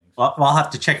Well, I'll have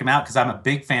to check him out because I'm a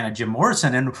big fan of Jim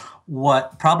Morrison. And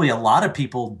what probably a lot of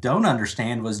people don't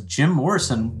understand was Jim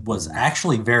Morrison was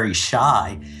actually very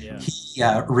shy. Yeah. He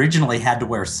originally had to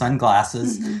wear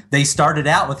sunglasses. They started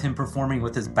out with him performing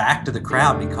with his back to the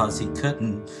crowd because he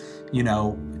couldn't,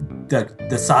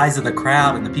 the size of the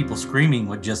crowd and the people screaming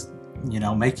would just,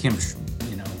 make him,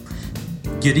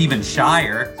 get even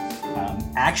shyer.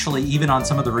 Actually, even on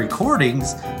some of the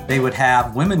recordings, they would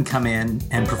have women come in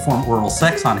and perform oral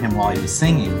sex on him while he was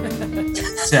singing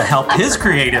to help his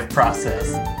creative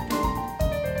process.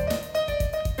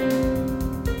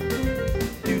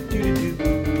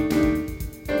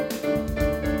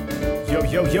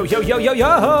 Yo!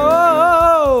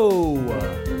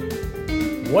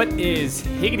 What is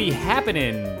higgity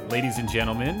happening, ladies and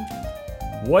gentlemen?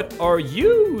 What are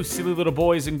you, silly little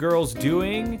boys and girls,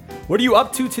 doing? What are you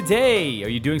up to today? Are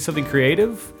you doing something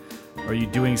creative? Are you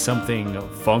doing something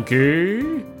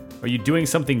funky? Are you doing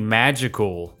something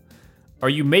magical? Are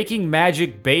you making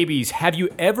magic babies? Have you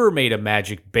ever made a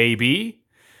magic baby?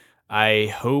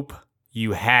 I hope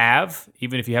you have,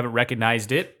 even if you haven't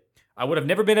recognized it. I would have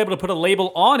never been able to put a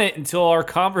label on it until our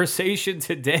conversation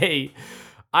today.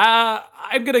 I'm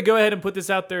going to go ahead and put this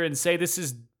out there and say this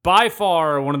is by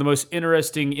far one of the most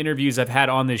interesting interviews I've had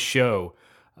on this show.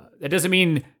 That doesn't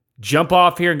mean jump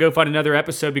off here and go find another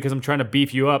episode because I'm trying to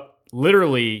beef you up.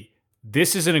 Literally,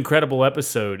 this is an incredible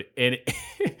episode. And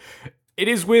it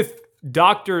is with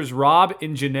doctors Rob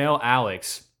and Janelle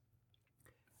Alex.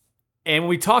 And when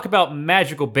we talk about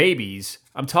magical babies,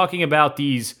 I'm talking about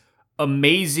these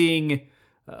amazing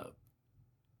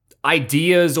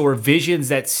ideas or visions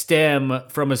that stem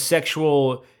from a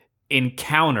sexual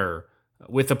encounter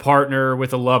with a partner,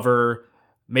 with a lover,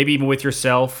 maybe even with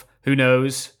yourself. Who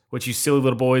knows what you silly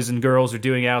little boys and girls are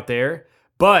doing out there.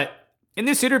 But in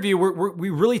this interview, we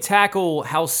really tackle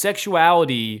how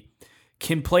sexuality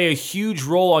can play a huge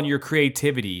role on your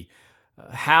creativity.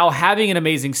 How having an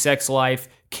amazing sex life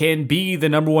can be the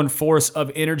number one force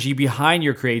of energy behind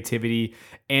your creativity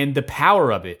and the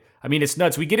power of it. I mean, it's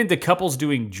nuts. We get into couples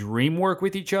doing dream work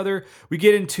with each other. We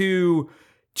get into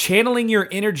channeling your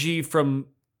energy from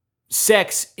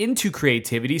sex into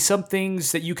creativity, some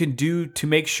things that you can do to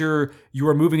make sure you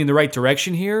are moving in the right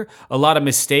direction here. A lot of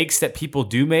mistakes that people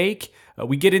do make.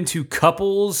 We get into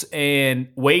couples and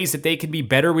ways that they can be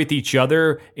better with each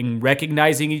other in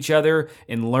recognizing each other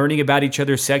and learning about each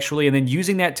other sexually and then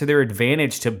using that to their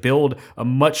advantage to build a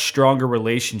much stronger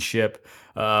relationship.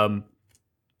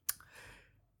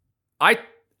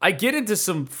 I get into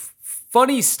some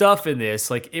funny stuff in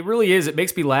this. Like, it really is. It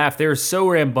makes me laugh. They're so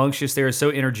rambunctious. They're so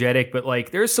energetic. But,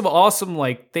 like, there's some awesome,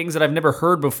 like, things that I've never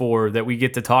heard before that we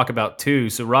get to talk about, too.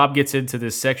 So Rob gets into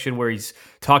this section where he's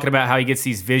talking about how he gets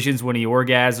these visions when he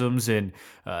orgasms. And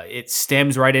it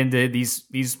stems right into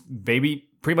these baby,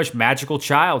 pretty much magical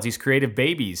childs, these creative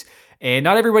babies. And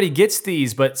not everybody gets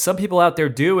these, but some people out there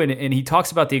do. And he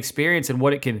talks about the experience and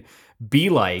what it can be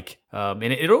like. And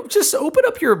it'll just open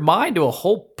up your mind to a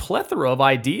whole plethora of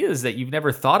ideas that you've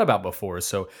never thought about before.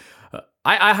 So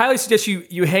I highly suggest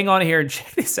you hang on here and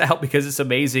check this out because it's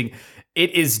amazing. It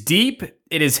is deep,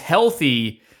 it is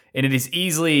healthy, and it is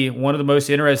easily one of the most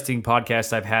interesting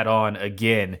podcasts I've had on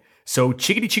again. So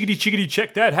chickadee,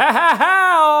 check that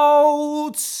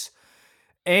out.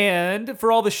 And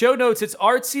for all the show notes, it's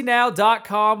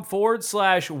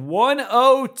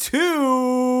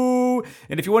artsynow.com/102.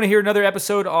 And if you want to hear another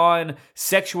episode on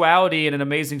sexuality and an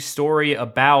amazing story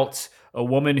about a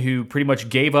woman who pretty much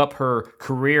gave up her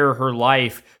career, her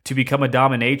life to become a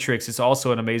dominatrix, it's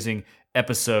also an amazing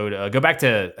episode. Go back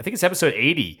to, I think it's episode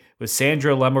 80 with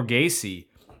Sandra Lamborghese.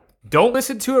 Don't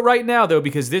listen to it right now, though,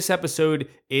 because this episode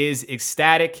is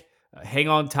ecstatic. Hang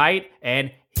on tight,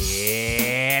 and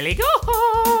here we go.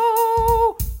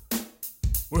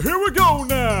 Well, here we go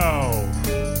now.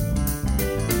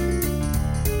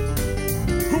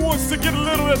 Who wants to get a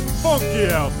little bit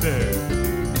funky out there?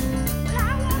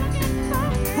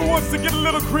 Who wants to get a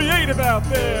little creative out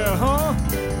there, huh?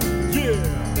 Yeah.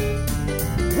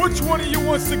 Which one of you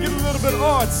wants to get a little bit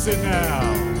artsy now?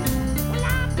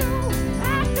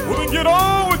 Well, then get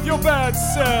on with your bad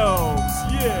selves,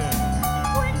 yeah.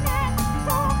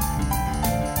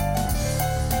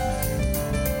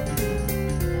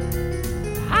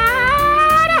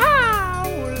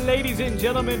 Ladies and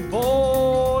gentlemen,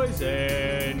 boys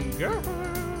and girls,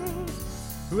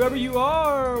 whoever you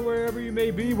are, wherever you may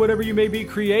be, whatever you may be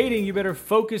creating, you better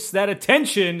focus that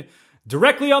attention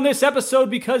directly on this episode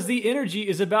because the energy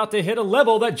is about to hit a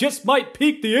level that just might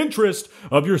pique the interest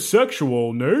of your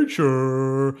sexual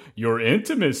nature, your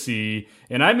intimacy,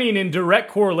 and I mean in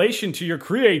direct correlation to your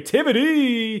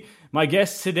creativity. My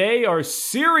guests today are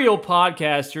serial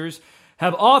podcasters,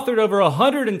 have authored over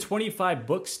 125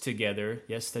 books together.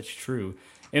 Yes, that's true.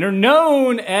 And are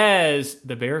known as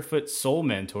the Barefoot Soul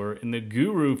Mentor and the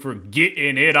Guru for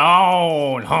getting it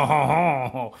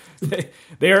on.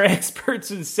 They are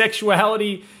experts in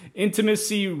sexuality,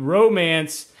 intimacy,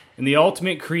 romance, and the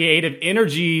ultimate creative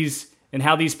energies, and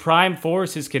how these prime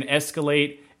forces can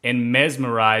escalate and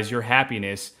mesmerize your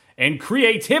happiness and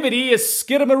creativity. Is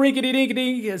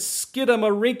skidamarinkity-dinkity, is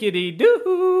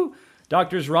skidamarinkity-doo.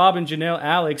 Doctors Rob and Janelle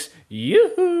Alex,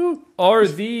 you are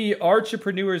the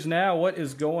entrepreneurs now. What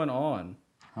is going on?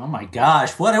 Oh my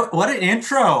gosh, what an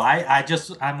intro. I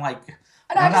feel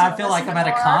like I'm at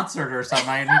a concert or something.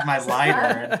 I need my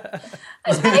lighter.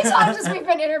 As many times as we've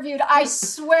been interviewed, I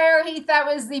swear, Heath, that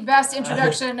was the best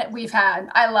introduction we've had.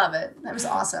 I love it. That was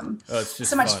awesome. Oh, it's just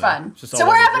so much fun. So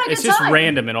we're having a good time. It's just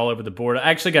random and all over the board. I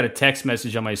actually got a text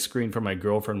message on my screen from my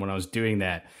girlfriend when I was doing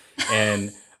that.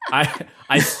 And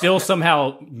I still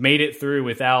somehow made it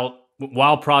through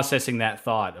while processing that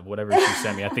thought of whatever she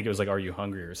sent me. I think it was like, "Are you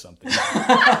hungry?" or something.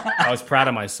 I was proud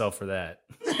of myself for that.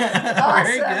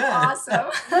 Awesome.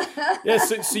 Yeah,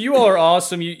 so you all are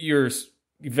awesome. You're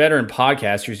veteran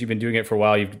podcasters. You've been doing it for a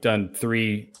while. You've done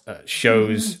 3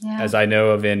 shows, as I know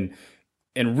of, and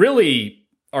really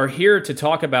are here to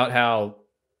talk about how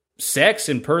sex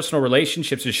and personal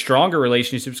relationships or stronger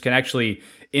relationships can actually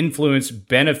influence,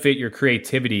 benefit your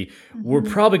creativity. We're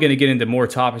probably going to get into more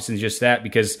topics than just that,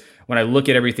 because when I look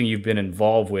at everything you've been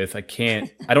involved with, I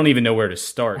don't even know where to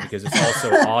start because it's all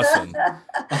so awesome.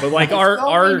 But like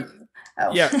our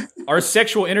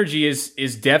sexual energy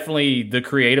is definitely the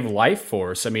creative life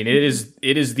force. I mean, it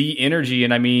is the energy,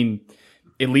 and I mean,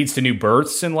 it leads to new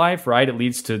births in life, right? It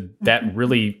leads to that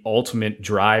really ultimate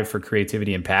drive for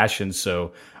creativity and passion.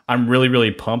 So I'm really,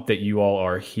 really pumped that you all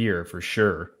are here for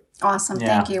sure. Awesome.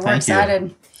 Thank you. We're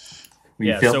excited.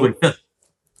 Go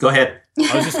ahead.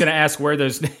 I was just going to ask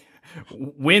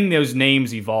when those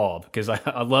names evolve, because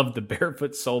I love the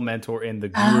Barefoot Soul Mentor and the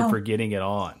Guru for getting it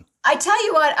on. I tell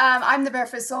you what, I'm the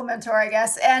Barefoot Soul Mentor, I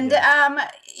guess. And, of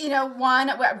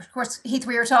course, Heath,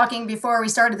 we were talking before we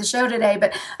started the show today,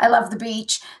 but I love the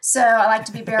beach, so I like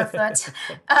to be barefoot.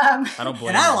 I don't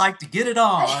blame you. I like to get it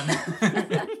on.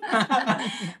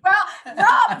 Well,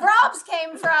 Rob's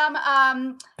came from,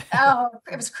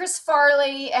 it was Chris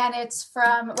Farley, and it's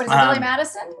from, what is it, Billy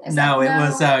Madison? It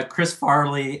was Chris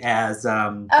Farley as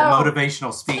the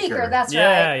motivational speaker. That's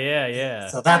right. Yeah.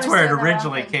 So that's where it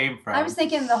originally came from. I was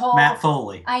thinking the whole... Matt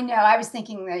Foley. I know. I was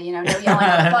thinking that, no yelling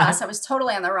on the bus. I was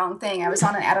totally on the wrong thing. I was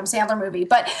on an Adam Sandler movie.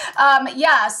 But,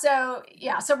 So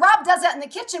Rob does that in the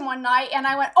kitchen one night, and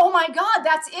I went, oh, my God,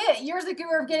 that's it. You're the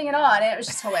Guru of getting it on. And it was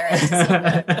just hilarious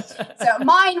to see. So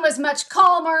mine was much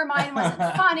calmer. Mine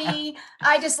wasn't funny.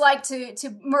 I just like to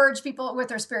merge people with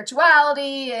their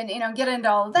spirituality and, get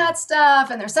into all of that stuff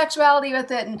and their sexuality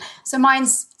with it. And so mine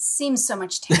seems so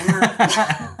much tamer.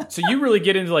 So you really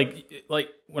get into like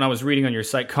when I was reading on your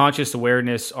site, conscious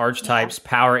awareness, archetypes,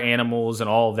 power animals, and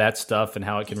all of that stuff, and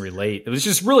how it can relate. It was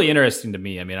just really interesting to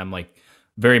me. I mean, I'm like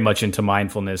very much into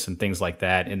mindfulness and things like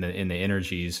that in the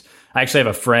energies. I actually have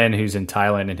a friend who's in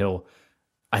Thailand, and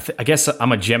I guess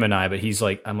I'm a Gemini, but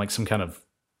I'm like some kind of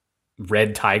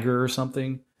red tiger or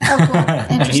something. Oh, cool.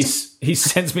 And he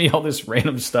sends me all this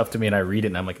random stuff to me, and I read it,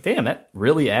 and I'm like, damn, that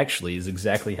really actually is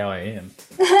exactly how I am.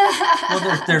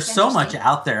 Well, there's so much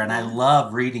out there, and I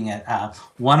love reading it.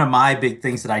 One of my big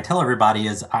things that I tell everybody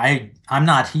is I'm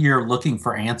not here looking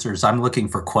for answers. I'm looking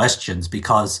for questions,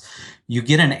 because you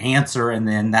get an answer, and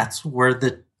then that's where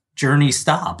the journey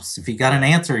stops. If you got an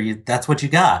answer, that's what you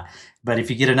got. But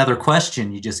if you get another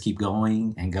question, you just keep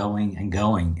going and going and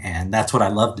going. And that's what I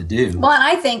love to do. Well, and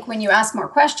I think when you ask more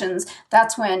questions,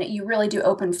 that's when you really do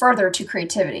open further to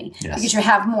creativity. Yes. Because you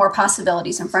have more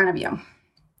possibilities in front of you.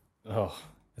 Oh,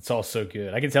 it's all so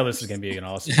good. I can tell this is going to be an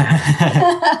awesome.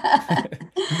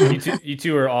 You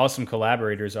two are awesome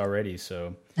collaborators already.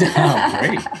 So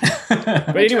great.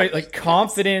 But anyway, like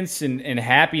confidence and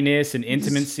happiness and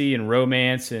intimacy and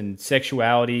romance and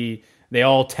sexuality, they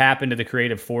all tap into the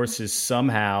creative forces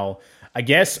somehow. I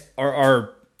guess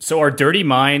are dirty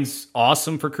minds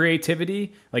awesome for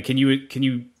creativity? Like, can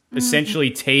you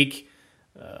essentially take?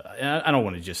 I don't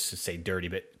want to just say dirty,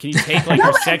 but can you take like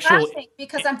your sexual?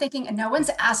 Because I'm thinking no one's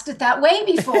asked it that way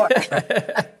before.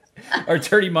 Our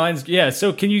dirty minds, yeah.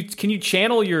 So can you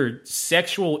channel your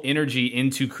sexual energy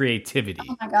into creativity?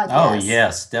 Oh my God! Yes. Oh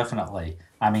yes, definitely.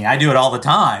 I mean, I do it all the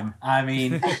time. I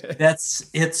mean,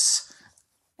 it's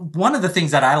one of the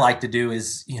things that I like to do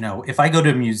is, if I go to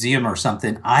a museum or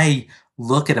something, I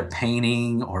look at a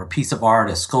painting or a piece of art,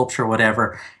 a sculpture,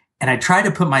 whatever, and I try to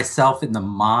put myself in the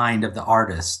mind of the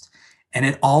artist. And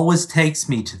it always takes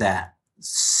me to that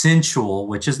sensual,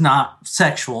 which is not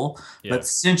sexual, but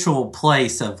sensual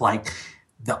place of like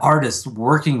the artist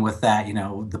working with that,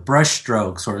 the brush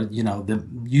strokes or,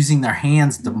 using their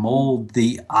hands to mold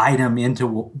the item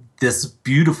into this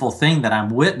beautiful thing that I'm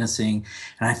witnessing.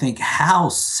 And I think, how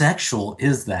sexual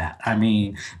is that? I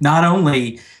mean, not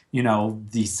only,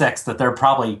 the sex that they're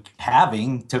probably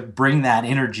having to bring that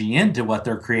energy into what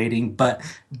they're creating, but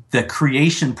the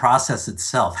creation process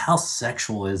itself. How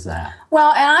sexual is that?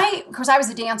 Well, and of course, I was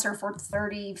a dancer for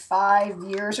 35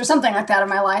 years or something like that in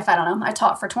my life. I don't know. I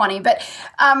taught for 20, but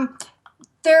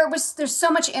there's so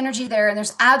much energy there, and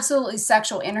there's absolutely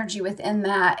sexual energy within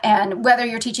that. And whether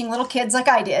you're teaching little kids like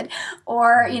I did,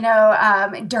 or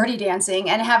dirty dancing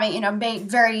and having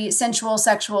made very sensual,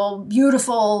 sexual,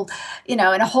 beautiful, in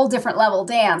a whole different level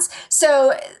dance.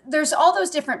 So there's all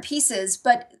those different pieces,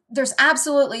 but there's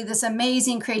absolutely this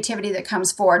amazing creativity that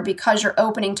comes forward because you're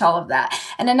opening to all of that.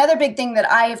 And another big thing that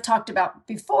I have talked about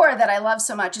before that I love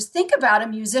so much is think about a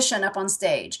musician up on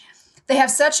stage. They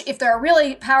have if they're a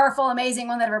really powerful, amazing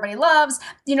one that everybody loves,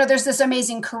 there's this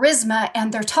amazing charisma,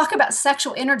 and they're talking about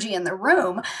sexual energy in the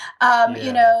room.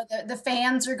 The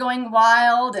fans are going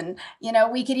wild, and,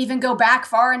 we could even go back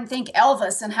far and think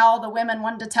Elvis and how the women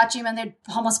wanted to touch him and they'd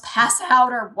almost pass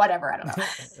out or whatever. I don't know.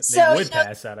 They would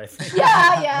pass out, I think.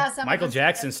 Yeah. Michael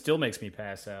Jackson still makes me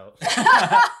pass out.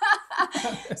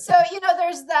 So,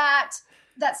 there's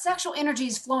that sexual energy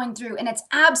is flowing through, and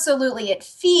it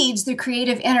feeds the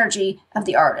creative energy of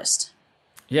the artist.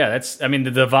 Yeah,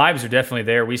 the vibes are definitely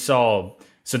there. So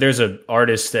there's an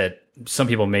artist that some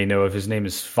people may know of. His name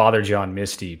is Father John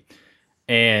Misty.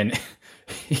 And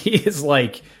he is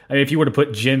like, if you were to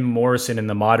put Jim Morrison in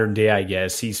the modern day, I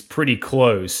guess, he's pretty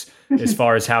close as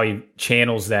far as how he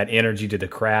channels that energy to the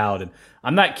crowd. And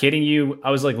I'm not kidding you. I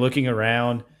was like looking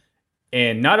around,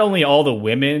 and not only all the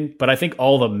women, but I think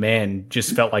all the men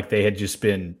just felt like they had just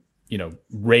been,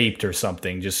 raped or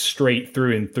something, just straight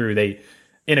through and through.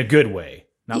 In a good way,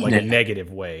 not like a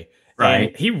negative way. Right.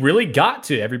 And he really got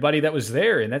to everybody that was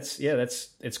there. And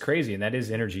it's crazy. And that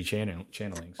is energy channeling.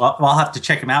 Well, I'll have to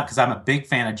check him out because I'm a big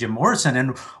fan of Jim Morrison.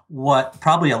 And what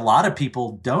probably a lot of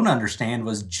people don't understand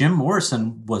was Jim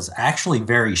Morrison was actually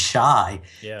very shy.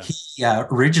 Yeah. He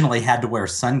originally had to wear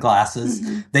sunglasses.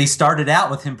 Mm-hmm. They started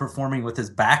out with him performing with his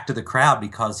back to the crowd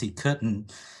because he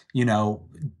couldn't,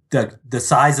 the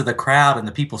size of the crowd and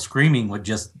the people screaming would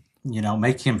just,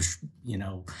 make him,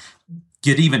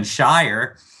 get even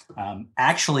shyer.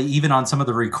 Actually, even on some of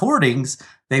the recordings,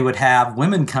 they would have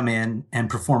women come in and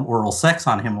perform oral sex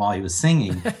on him while he was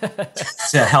singing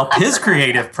to help his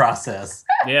creative process.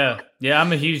 Yeah.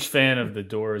 I'm a huge fan of The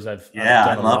Doors. I've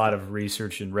done a lot of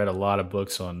research and read a lot of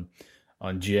books on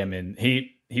Jim, and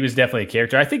he was definitely a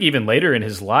character. I think even later in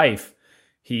his life,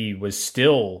 he was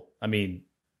still.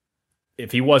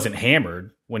 If he wasn't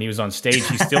hammered when he was on stage,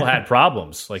 he still had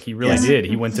problems. Like he really did.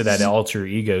 He went to that alter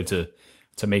ego to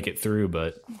make it through.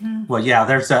 But well, yeah,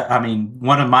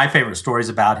 one of my favorite stories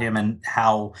about him and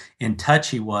how in touch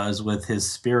he was with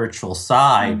his spiritual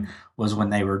side was when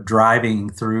they were driving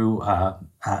through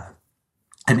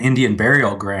an Indian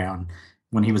burial ground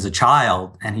when he was a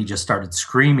child, and he just started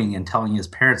screaming and telling his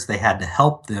parents they had to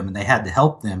help them,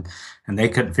 and they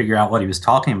couldn't figure out what he was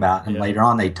talking about. And later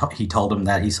on, he told them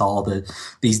that he saw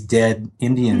these dead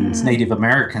Indians, Native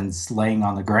Americans laying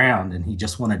on the ground, and he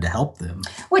just wanted to help them.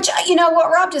 Which,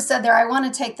 what Rob just said there, I want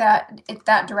to take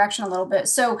that direction a little bit.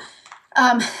 So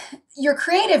your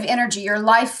creative energy, your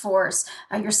life force,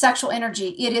 your sexual energy,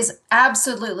 it is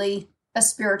absolutely a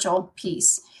spiritual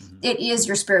piece. Mm-hmm. It is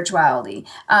your spirituality.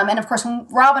 And of course, when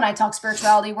Rob and I talk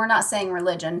spirituality, we're not saying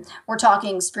religion. We're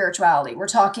talking spirituality. We're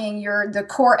talking the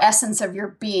core essence of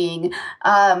your being,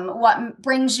 what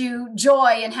brings you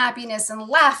joy and happiness and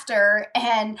laughter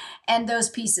and those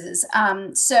pieces.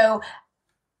 So,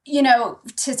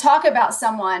 to talk about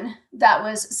someone that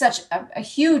was such a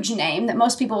huge name that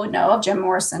most people would know of, Jim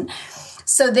Morrison.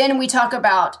 So then we talk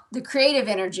about the creative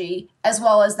energy as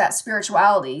well as that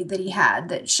spirituality that he had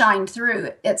that shined through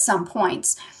at some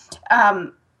points.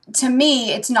 To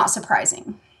me, it's not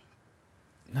surprising.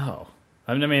 No.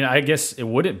 I guess it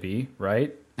wouldn't be,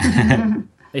 right?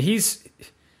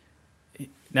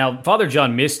 Now, Father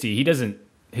John Misty,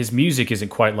 his music isn't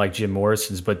quite like Jim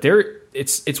Morrison's, but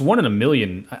it's one in a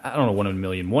million. I don't know, 1 in a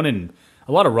million.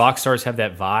 A lot of rock stars have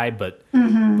that vibe,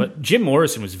 but Jim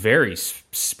Morrison was very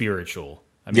spiritual.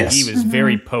 I mean, Yes. he was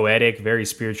very poetic, very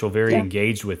spiritual, very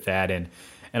engaged with that. And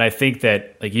I think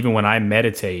that, like, even when I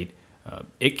meditate,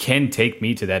 it can take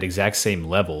me to that exact same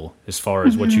level as far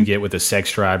as what you get with a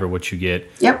sex drive or what you get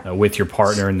with your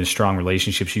partner and the strong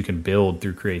relationships you can build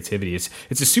through creativity. It's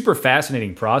a super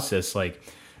fascinating process. Like,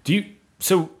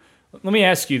 so let me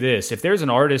ask you this. If there's an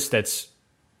artist that's,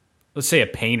 let's say, a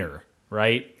painter,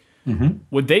 right?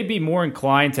 Would they be more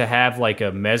inclined to have like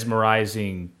a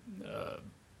mesmerizing,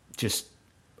 just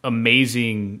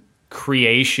amazing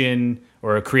creation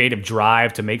or a creative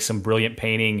drive to make some brilliant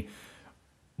painting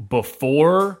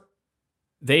before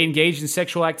they engage in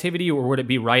sexual activity, or would it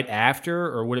be right after,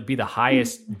 or would it be the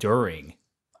highest during?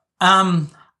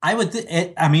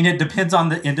 It depends on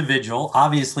the individual.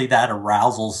 Obviously, that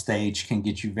arousal stage can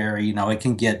get you very, it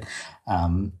can get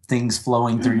things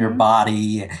flowing through your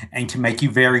body and can make you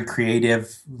very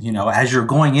creative. As you're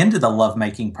going into the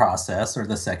lovemaking process or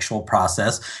the sexual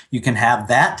process, you can have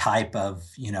that type of,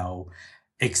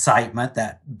 excitement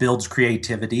that builds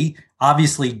creativity.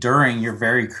 Obviously, during, you're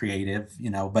very creative,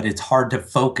 but it's hard to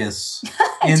focus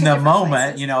in the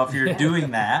moment, if you're doing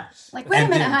that. Like, wait a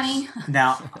minute, honey.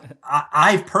 Now,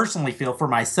 I personally feel for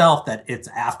myself that it's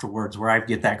afterwards where I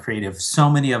get that creative. So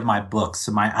many of my books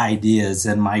and my ideas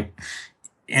and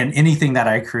anything that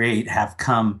I create have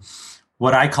come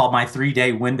what I call my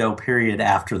 3-day window period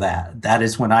after that. That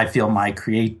is when I feel my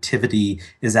creativity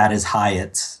is at its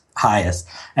highest.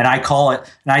 And I call it,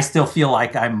 and I still feel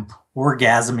like I'm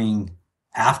orgasming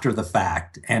after the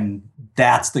fact. And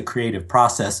that's the creative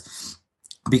process,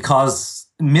 because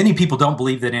many people don't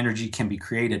believe that energy can be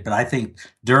created. But I think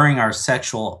during our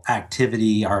sexual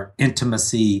activity, our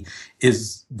intimacy,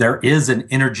 there is an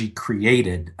energy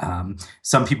created.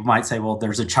 Some people might say, well,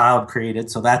 there's a child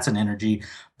created, so that's an energy.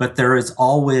 But there is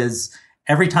always,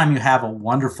 every time you have a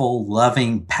wonderful,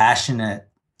 loving, passionate,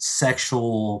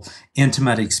 sexual,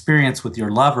 intimate experience with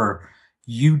your lover,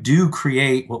 you do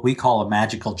create what we call a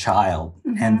magical child.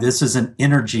 And this is an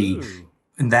energy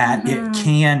that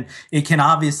it can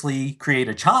obviously create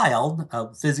a child,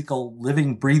 a physical,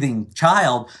 living, breathing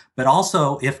child, but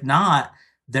also, if not,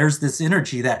 there's this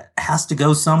energy that has to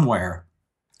go somewhere.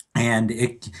 And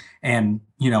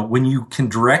when you can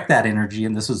direct that energy,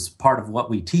 and this is part of what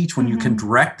we teach, when you can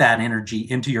direct that energy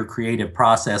into your creative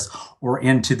process or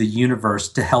into the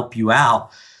universe to help you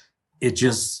out, it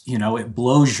just, it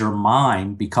blows your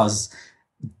mind, because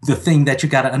the thing that you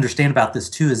got to understand about this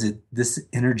too is this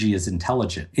energy is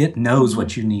intelligent. It knows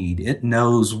what you need. It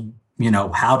knows,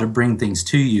 how to bring things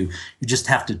to you. You just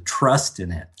have to trust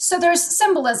in it. So there's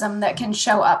symbolism that can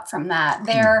show up from that.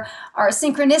 There are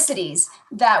synchronicities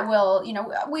that will,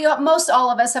 most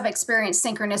all of us have experienced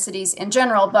synchronicities in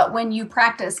general, but when you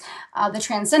practice the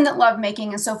transcendent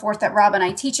lovemaking and so forth that Rob and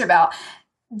I teach about,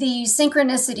 the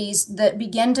synchronicities that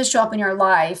begin to show up in your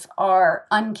life are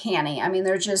uncanny. I mean,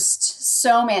 they're just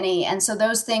so many. And so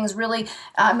those things really,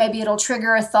 maybe it'll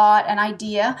trigger a thought, an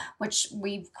idea, which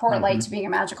we correlate to being a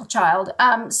magical child.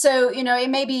 So, it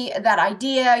may be that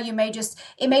idea, it may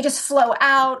just flow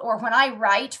out. Or when I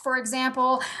write, for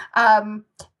example,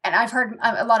 and I've heard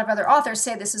a lot of other authors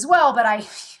say this as well, but I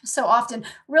so often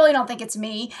really don't think it's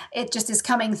me. It just is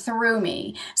coming through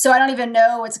me. So I don't even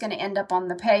know what's going to end up on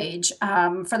the page.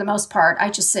 For the most part,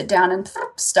 I just sit down and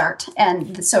start.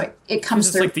 And so it comes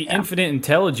through. It's like the infinite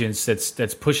intelligence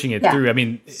that's pushing it through. I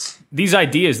mean, these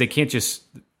ideas,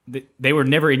 they were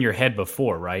never in your head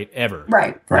before, right? Ever.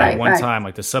 Right. At one time,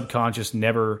 like the subconscious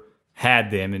never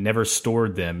had them and never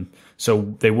stored them,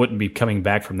 so they wouldn't be coming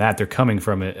back from that. They're coming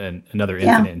from another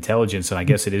infinite intelligence, and I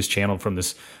guess it is channeled from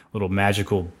this little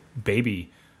magical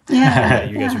baby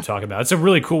that you guys are talking about. It's a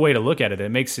really cool way to look at it. It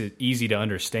makes it easy to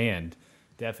understand,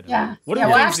 definitely. What are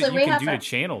the things that you can do to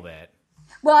channel that?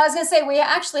 Well, I was going to say, we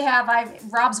actually have,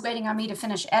 Rob's waiting on me to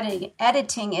finish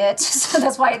editing it, so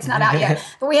that's why it's not out yet.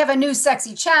 But we have a new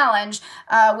sexy challenge,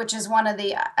 which is one of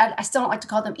the, I still don't like to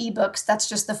call them ebooks. That's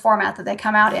just the format that they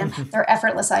come out in. They're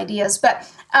effortless ideas. But,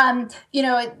 Rob,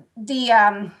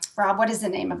 what is the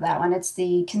name of that one? It's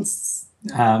the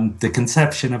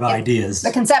conception of ideas.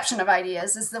 The conception of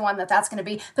ideas is the one that's going to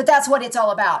be. But that's what it's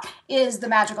all about, is the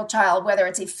magical child, whether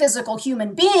it's a physical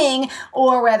human being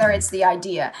or whether it's the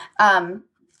idea.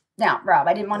 Now, Rob,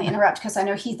 I didn't want to interrupt because I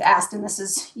know Heath asked, and this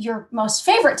is your most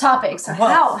favorite topic. So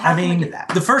how can we do that?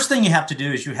 The first thing you have to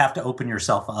do is you have to open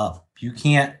yourself up. You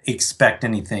can't expect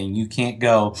anything. You can't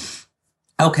go,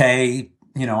 okay,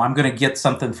 I'm going to get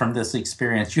something from this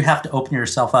experience. You have to open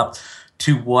yourself up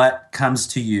to what comes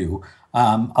to you.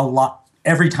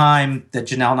 Every time that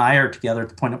Janelle and I are together at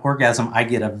the point of orgasm, I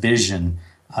get a vision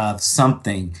of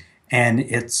something, and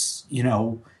it's,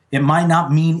 it might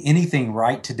not mean anything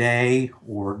right today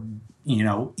or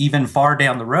even far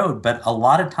down the road. But a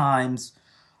lot of times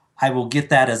I will get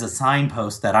that as a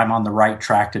signpost that I'm on the right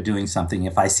track to doing something.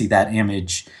 If I see that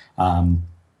image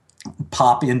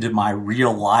pop into my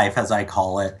real life, as I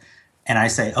call it, and I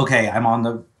say, okay, I'm on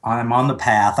the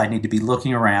path. I need to be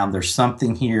looking around. There's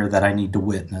something here that I need to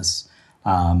witness.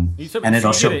 And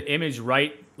it'll show an image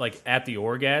right like at the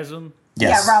orgasm.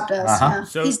 Yes. Yeah, Rob does. Uh-huh. Yeah.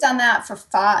 So, he's done that for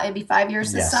maybe 5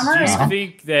 years this summer. Do you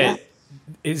think that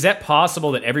is that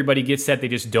possible that everybody gets that, they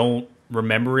just don't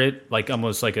remember it, like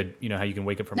almost like how you can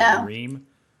wake up from a dream?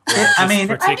 I mean,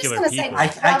 particular people. I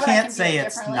can't say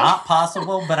it's not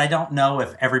possible, but I don't know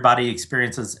if everybody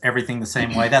experiences everything the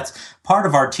same way. That's part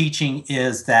of our teaching,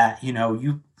 is that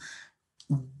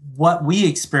what we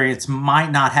experience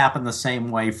might not happen the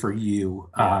same way for you.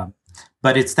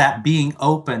 But it's that being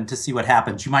open to see what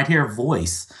happens. You might hear a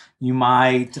voice. You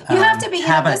might have to be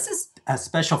have a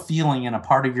special feeling in a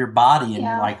part of your body, and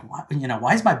you're like,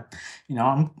 why is my,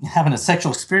 I'm having a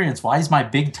sexual experience. Why is my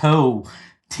big toe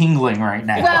tingling right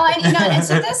now? Well, and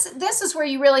so this is where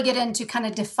you really get into kind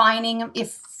of defining,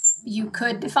 if you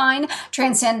could define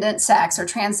transcendent sex or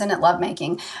transcendent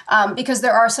lovemaking, because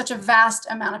there are such a vast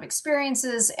amount of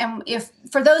experiences, and if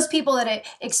for those people that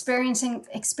experience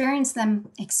them,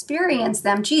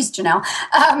 geez, Janelle,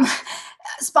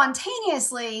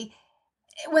 spontaneously,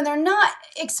 when they're not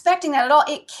expecting that at all,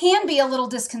 it can be a little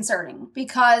disconcerting,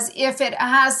 because if it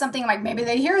has something like maybe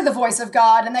they hear the voice of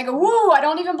God and they go, whoa, I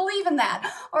don't even believe in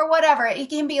that, or whatever,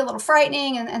 it can be a little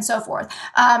frightening and so forth.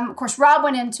 Of course, Rob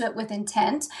went into it with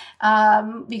intent,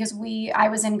 because I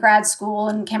was in grad school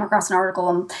and came across an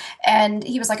article, and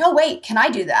he was like, oh, wait, can I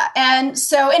do that? And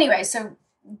so anyway,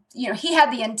 he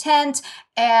had the intent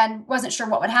and wasn't sure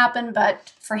what would happen,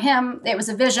 but for him, it was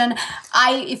a vision.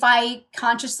 If I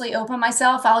consciously open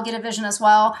myself, I'll get a vision as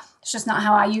well. It's just not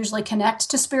how I usually connect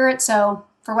to spirit. So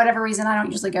for whatever reason, I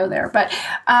don't usually go there. But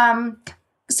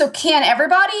so can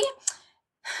everybody?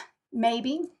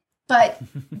 Maybe. But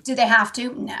do they have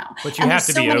to? No. But you have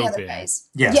to be open. Yes.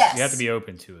 You have to be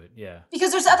open to it. Yeah.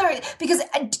 Because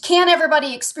can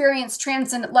everybody experience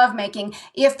transcendent lovemaking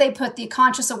if they put the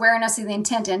conscious awareness and the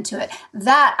intent into it?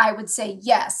 That I would say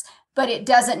yes. But it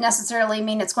doesn't necessarily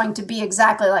mean it's going to be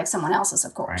exactly like someone else's,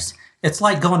 of course. Right. It's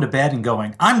like going to bed and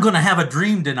going, I'm going to have a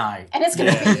dream tonight. And it's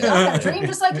going to be a dream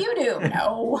just like you do.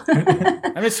 No. I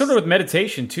mean, it's sort of with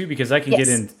meditation too, because I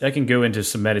can go into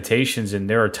some meditations, and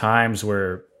there are times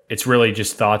where it's really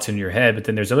just thoughts in your head. But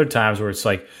then there's other times where it's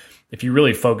like, if you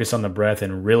really focus on the breath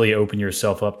and really open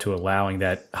yourself up to allowing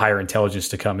that higher intelligence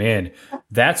to come in,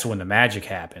 that's when the magic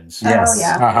happens. Yes. Oh,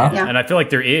 yeah. And I feel like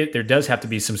there does have to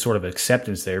be some sort of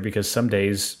acceptance there, because some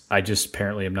days I just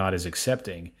apparently am not as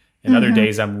accepting, and other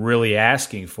days I'm really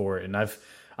asking for it. And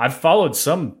I've followed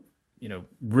some,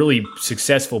 really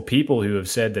successful people who have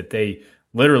said that they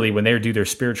literally, when they do their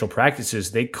spiritual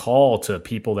practices, they call to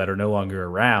people that are no longer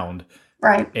around.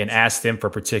 Right. And ask them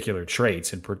for particular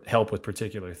traits and help with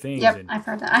particular things. Yep, I've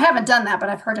heard that. I haven't done that, but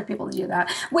I've heard of people who do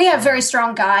that. We have very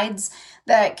strong guides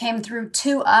that came through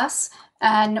to us,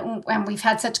 and we've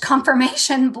had such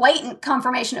blatant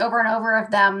confirmation over and over of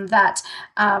them that,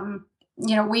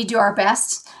 we do our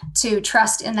best to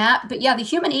trust in that. But yeah, the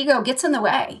human ego gets in the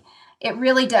way. It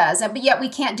really does. But yet we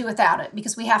can't do without it,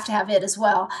 because we have to have it as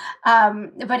well.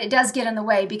 But it does get in the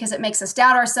way, because it makes us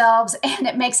doubt ourselves, and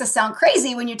it makes us sound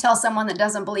crazy when you tell someone that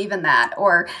doesn't believe in that,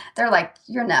 or they're like,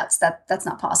 you're nuts. That's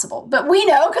not possible. But we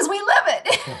know, because we live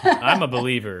it. I'm a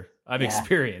believer. I've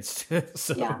experienced.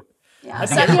 So yeah. I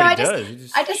think everybody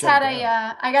does. I just had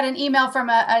I got an email from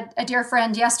a dear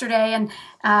friend yesterday, and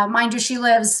mind you, she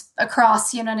lives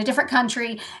across, in a different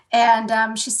country.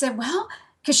 And she said, well,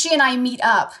 because she and I meet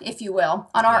up, if you will,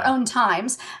 on our own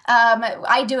times.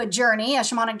 I do a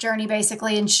shamanic journey,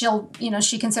 basically, and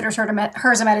she considers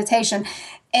hers a meditation.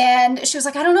 And she was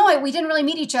like, I don't know, we didn't really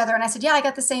meet each other. And I said, yeah, I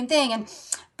got the same thing.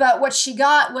 But what she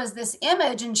got was this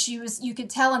image, and you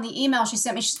could tell in the email she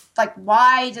sent me, she's like,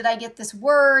 why did I get this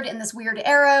word and this weird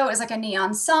arrow? It was like a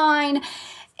neon sign.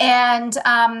 And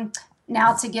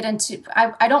now to get into,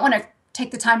 I don't want to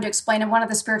take the time to explain in one of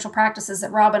the spiritual practices that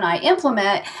Rob and I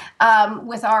implement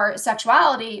with our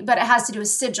sexuality, but it has to do with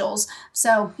sigils.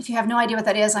 So if you have no idea what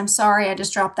that is, I'm sorry, I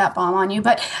just dropped that bomb on you.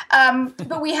 But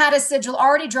we had a sigil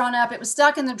already drawn up. It was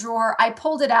stuck in the drawer. I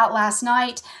pulled it out last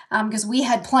night because we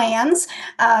had plans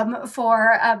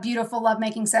for a beautiful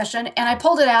lovemaking session. And I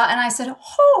pulled it out and I said,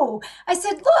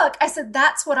 look,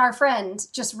 that's what our friend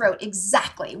just wrote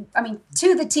exactly. I mean,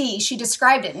 to the T, she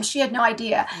described it and she had no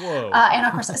idea. And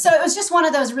of course, so it was just one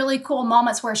of those really cool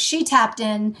moments where she tapped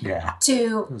in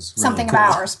to really something cool.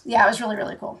 of ours. Yeah, it was really,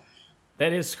 really cool.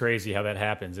 That is crazy how that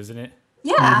happens, isn't it?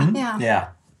 Yeah, yeah.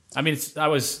 I mean,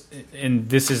 and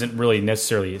this isn't really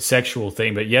necessarily a sexual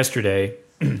thing, but yesterday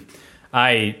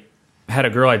I had a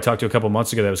girl I talked to a couple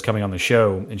months ago that was coming on the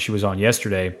show, and she was on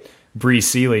yesterday, Bree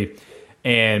Seeley,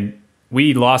 and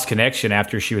we lost connection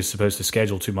after she was supposed to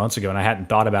schedule 2 months ago, and I hadn't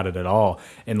thought about it at all.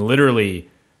 And literally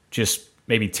just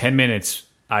maybe 10 minutes,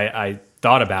 I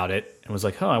thought about it and was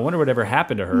like, I wonder whatever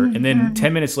happened to her. And then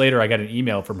 10 minutes later, I got an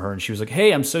email from her, and she was like,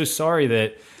 hey, I'm so sorry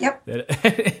that. Yep.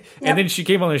 And then she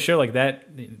came on the show like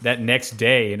that next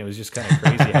day, and it was just kind of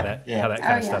crazy how that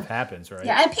kind of stuff happens, right?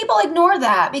 Yeah, and people ignore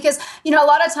that because, a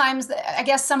lot of times, I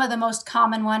guess some of the most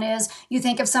common one is you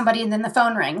think of somebody and then the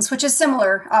phone rings, which is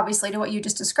similar, obviously, to what you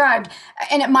just described.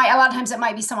 And a lot of times it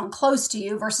might be someone close to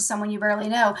you versus someone you barely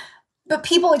know. But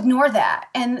people ignore that,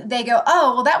 and they go,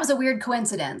 oh, well, that was a weird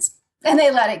coincidence. And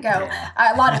they let it go.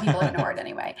 Yeah. A lot of people ignore it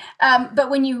anyway. But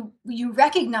when you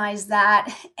recognize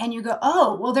that and you go,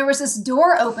 oh, well, there was this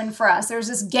door open for us. There's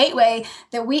this gateway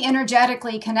that we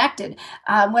energetically connected,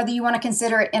 whether you want to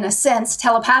consider it in a sense,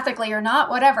 telepathically or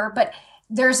not, whatever. But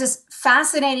there's this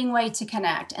fascinating way to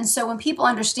connect. And so when people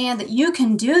understand that you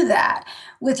can do that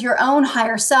with your own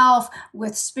higher self,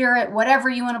 with spirit, whatever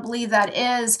you want to believe that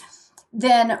is,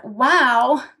 then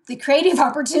wow, the creative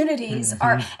opportunities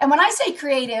are, and when I say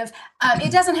creative,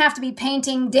 it doesn't have to be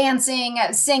painting, dancing,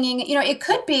 singing. It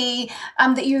could be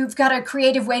that you've got a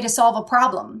creative way to solve a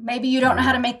problem. Maybe you don't know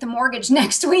how to make the mortgage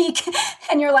next week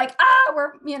and you're like,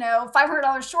 we're,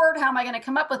 $500 short. How am I going to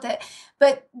come up with it?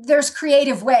 But there's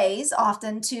creative ways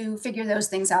often to figure those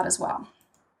things out as well.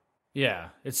 Yeah.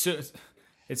 It's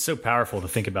so powerful to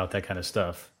think about that kind of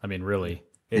stuff. I mean, really.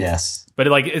 Yes. But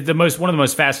one of the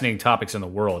most fascinating topics in the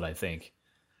world, I think.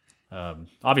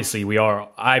 Obviously,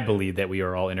 I believe that we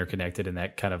are all interconnected in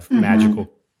that kind of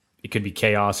magical, it could be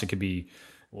chaos, it could be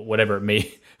whatever it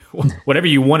may, whatever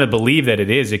you want to believe that it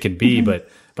is, it can be. But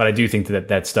I do think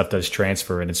that stuff does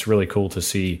transfer, and it's really cool to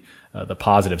see the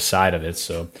positive side of it.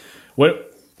 So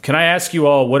can I ask you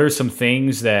all, what are some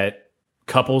things that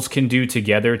couples can do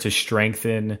together to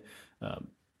strengthen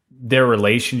their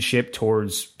relationship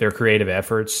towards their creative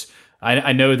efforts?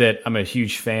 I know that I'm a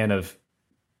huge fan of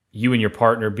you and your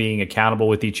partner being accountable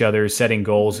with each other, setting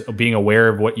goals, being aware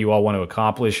of what you all want to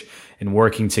accomplish, and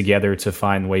working together to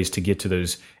find ways to get to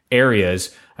those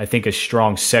areas. I think a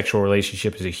strong sexual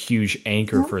relationship is a huge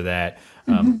anchor for that.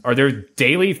 Are there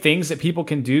daily things that people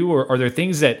can do, or are there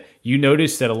things that you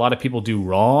notice that a lot of people do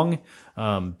wrong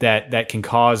that can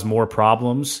cause more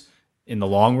problems in the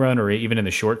long run or even in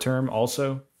the short term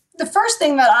also? The first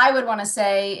thing that I would want to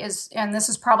say is, and this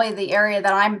is probably the area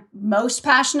that I'm most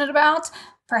passionate about,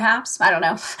 perhaps, I don't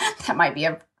know, that might be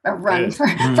a run for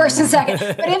first and second.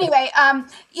 But anyway,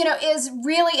 is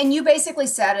really, and you basically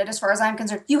said it as far as I'm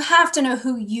concerned, you have to know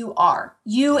who you are,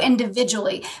 you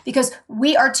individually, because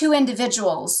we are two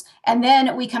individuals, and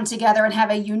then we come together and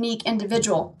have a unique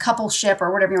individual coupleship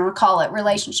or whatever you want to call it,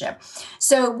 relationship.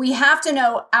 So we have to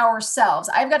know ourselves.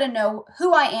 I've got to know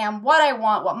who I am, what I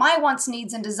want, what my wants,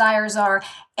 needs, and desires are,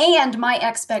 and my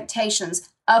expectations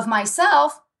of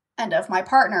myself and of my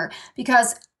partner,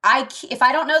 because if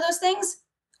I don't know those things,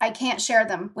 I can't share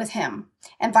them with him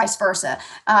and vice versa.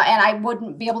 And I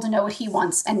wouldn't be able to know what he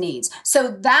wants and needs. So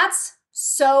that's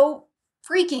so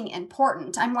freaking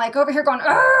important. I'm like over here going,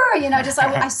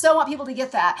 I so want people to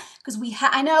get that, because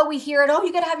I know we hear it. Oh,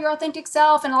 you got to have your authentic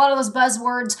self and a lot of those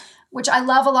buzzwords, which I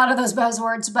love a lot of those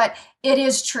buzzwords, but it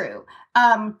is true.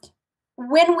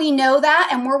 When we know that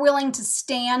and we're willing to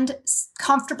stand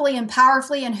comfortably and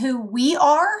powerfully in who we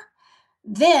are,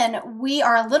 then we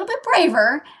are a little bit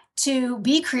braver to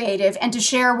be creative and to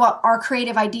share what our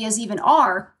creative ideas even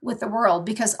are with the world.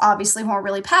 Because obviously when we're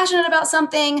really passionate about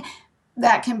something,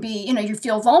 that can be, you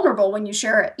feel vulnerable when you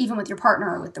share it even with your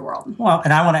partner or with the world. Well,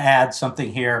 and I want to add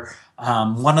something here.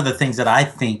 One of the things that I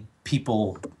think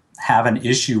people have an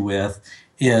issue with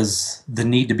is the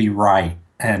need to be right.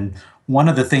 And one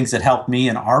of the things that helped me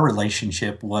in our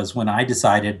relationship was when I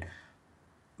decided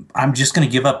I'm just going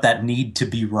to give up that need to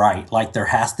be right. Like there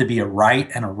has to be a right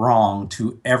and a wrong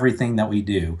to everything that we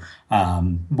do,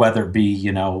 whether it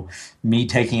be, me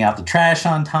taking out the trash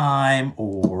on time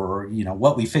or,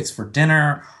 what we fix for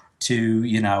dinner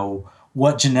to,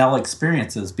 what Janelle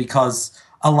experiences. Because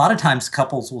a lot of times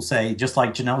couples will say, just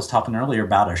like Janelle was talking earlier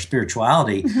about our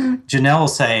spirituality, Janelle will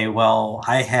say, well,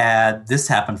 I had this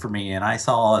happen for me and I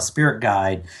saw a spirit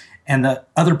guide, and the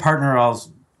other partner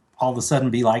all of a sudden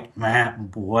be like,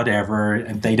 man, whatever,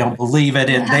 and they don't believe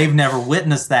it, and they've never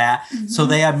witnessed that. So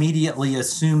they immediately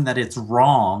assume that it's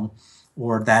wrong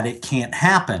or that it can't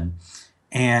happen.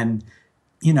 And,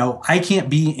 I can't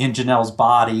be in Janelle's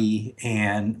body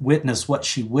and witness what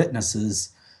she witnesses,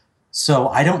 So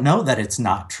I don't know that it's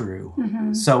not true.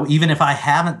 So even if I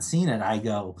haven't seen it, I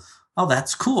go, oh,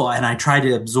 that's cool. And I try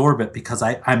to absorb it because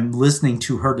I'm listening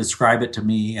to her describe it to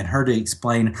me and her to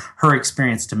explain her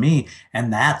experience to me.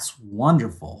 And that's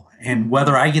wonderful. And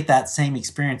whether I get that same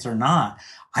experience or not,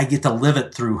 I get to live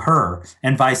it through her,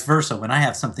 and vice versa. When I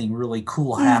have something really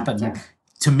cool happen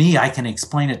to me, I can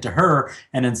explain it to her.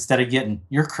 And instead of getting,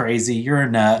 you're crazy, you're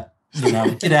a nut,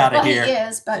 get out of here. He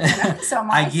is, but so am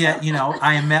I. I get,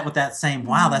 I am met with that same,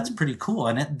 wow, that's pretty cool.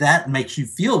 And that makes you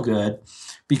feel good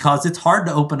because it's hard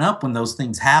to open up when those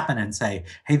things happen and say,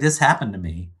 hey, this happened to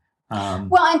me.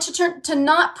 Well, and to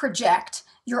not project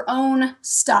your own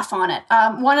stuff on it.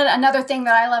 Another thing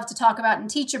that I love to talk about and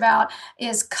teach about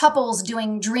is couples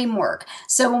doing dream work.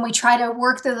 So when we try to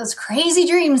work through those crazy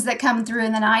dreams that come through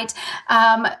in the night,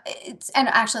 and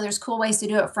actually there's cool ways to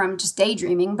do it from just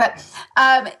daydreaming, but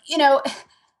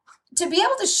to be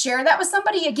able to share that with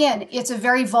somebody, again, it's a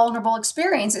very vulnerable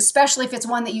experience, especially if it's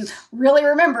one that you really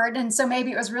remembered. And so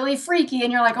maybe it was really freaky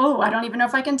and you're like, oh, I don't even know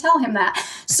if I can tell him that.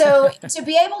 So to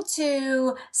be able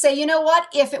to say, you know what,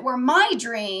 if it were my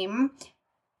dream,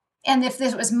 and if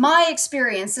this was my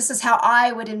experience, this is how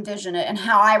I would envision it and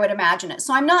how I would imagine it.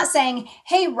 So I'm not saying,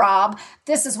 hey, Rob,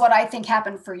 this is what I think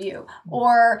happened for you.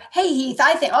 Or, hey, Heath,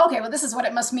 I think, okay, well, this is what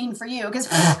it must mean for you. Because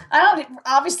I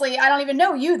don't even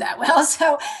know you that well.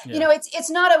 So,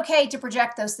 it's not okay to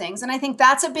project those things. And I think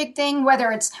that's a big thing,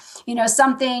 whether it's,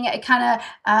 something kind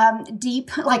of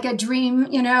deep, like a dream,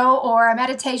 or a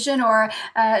meditation or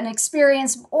an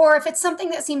experience, or if it's something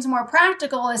that seems more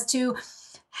practical as to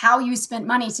how you spent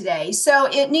money today. So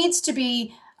it needs to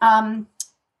be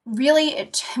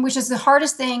which is the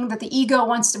hardest thing that the ego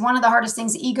one of the hardest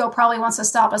things the ego probably wants to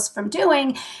stop us from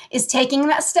doing is taking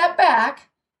that step back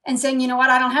and saying, you know what,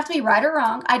 I don't have to be right or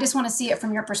wrong. I just want to see it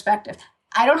from your perspective.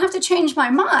 I don't have to change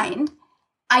my mind.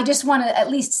 I just want to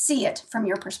at least see it from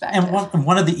your perspective. And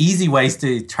one of the easy ways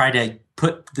to try to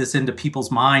put this into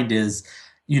people's mind is,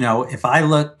 if I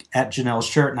look at Janelle's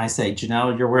shirt and I say,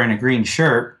 Janelle, you're wearing a green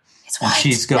shirt, and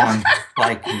she's going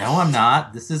like, no, I'm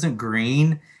not. This isn't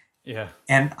green. Yeah.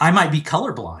 And I might be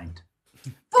colorblind.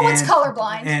 But what's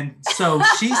colorblind? And so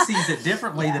she sees it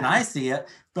differently than I see it,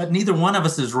 but neither one of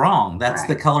us is wrong. That's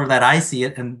the color that I see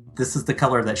it, and this is the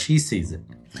color that she sees it.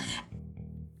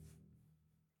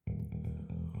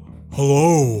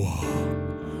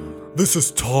 Hello. This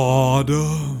is Todd.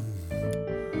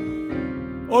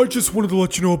 I just wanted to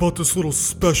let you know about this little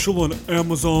special on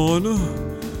Amazon.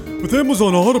 With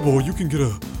Amazon Audible, you can get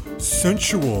a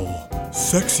sensual,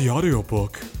 sexy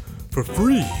audiobook for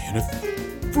free, and a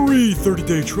free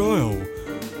 30-day trial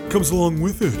comes along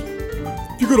with it.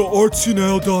 If you go to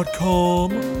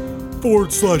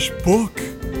artsynow.com/book,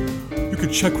 you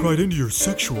can check right into your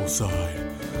sexual side.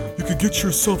 You could get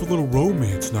yourself a little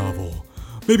romance novel,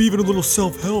 maybe even a little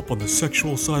self-help on the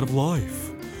sexual side of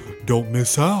life. Don't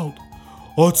miss out.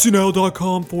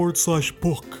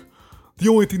 artsynow.com/book. The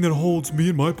only thing that holds me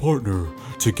and my partner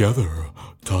together.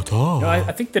 Ta-ta.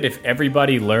 I think that if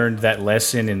everybody learned that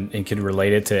lesson and could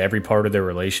relate it to every part of their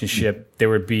relationship, there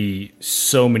would be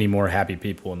so many more happy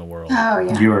people in the world. Oh,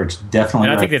 yeah. You are definitely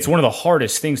And I right. think that's one of the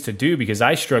hardest things to do because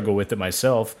I struggle with it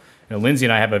myself. Lindsay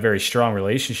and I have a very strong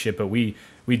relationship, but we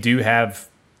do have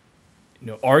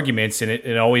arguments, and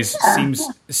it always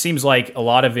seems like a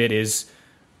lot of it is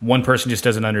one person just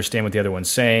doesn't understand what the other one's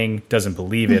saying, doesn't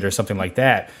believe it, or something like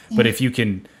that. But if you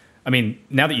can,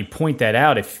 now that you point that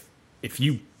out, if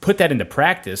you put that into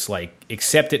practice, like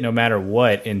accept it no matter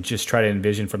what, and just try to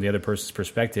envision from the other person's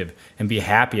perspective and be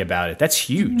happy about it, that's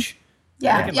huge.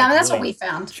 Yeah, that's what we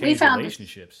found. We found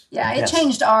relationships. Yeah, it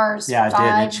changed ours. Yeah, it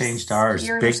did. It changed ours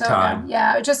big time.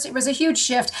 Yeah, it was a huge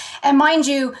shift. And mind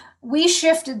you, we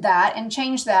shifted that and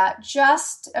changed that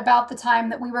just about the time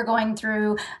that we were going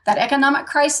through that economic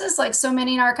crisis, like so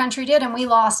many in our country did, and we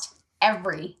lost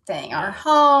everything: our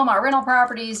home, our rental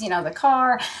properties, the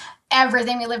car,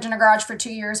 everything. We lived in a garage for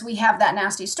 2 years. We have that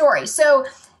nasty story. So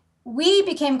we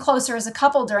became closer as a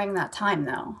couple during that time,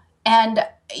 though. And,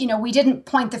 we didn't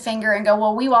point the finger and go,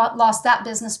 well, we lost that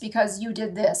business because you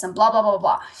did this and blah, blah, blah,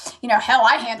 blah. Hell,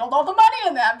 I handled all the money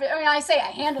in that. I say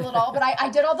I handled it all, but I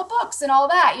did all the books and all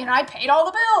that. I paid all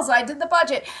the bills. I did the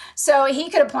budget. So he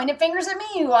could have pointed fingers at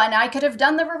me and I could have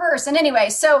done the reverse. And anyway,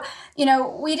 so,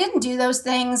 we didn't do those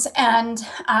things. And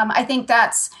I think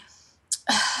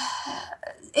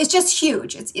it's just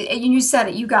huge. You said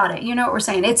it, you got it. You know what we're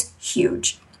saying. It's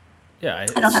huge. Yeah,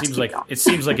 it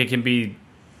seems like it can be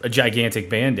a gigantic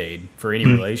Band-Aid for any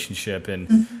relationship.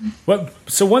 And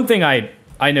so one thing I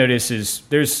notice is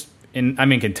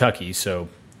I'm in Kentucky, so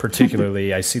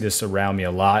particularly I see this around me a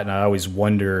lot, and I always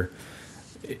wonder,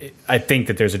 I think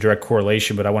that there's a direct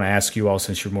correlation, but I want to ask you all,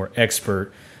 since you're more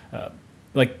expert,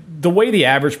 like the way the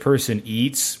average person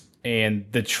eats and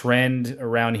the trend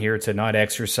around here to not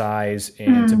exercise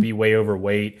and to be way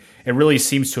overweight, it really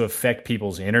seems to affect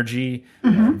people's energy,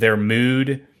 their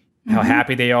mood, how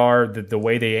happy they are, the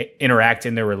way they interact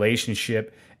in their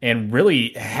relationship, and really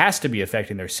has to be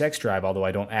affecting their sex drive, although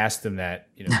I don't ask them that,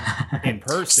 in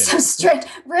person. So strange.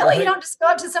 Really? You don't just go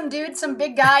up to some dude, some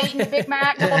big guy eating a Big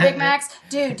Mac, couple Big Macs?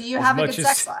 Dude, do you have a good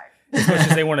sex life? As much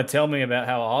as they want to tell me about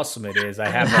how awesome it is, I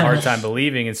have a hard time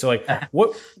believing. And so, like,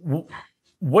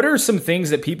 what are some things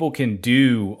that people can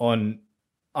do on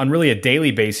really a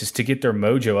daily basis to get their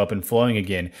mojo up and flowing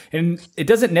again? And it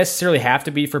doesn't necessarily have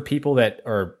to be for people that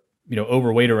are,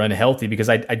 overweight or unhealthy, because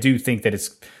I do think that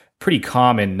it's pretty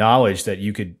common knowledge that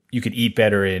you could eat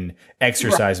better and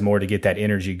exercise more to get that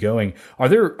energy going. Are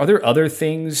there other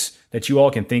things that you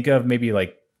all can think of? Maybe,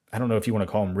 like, I don't know if you want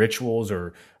to call them rituals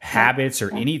or habits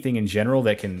or anything in general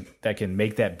that can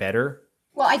make that better.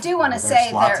 Well, I do want to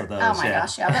say there. Those, oh my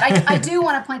gosh, yeah. But I do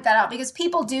want to point that out, because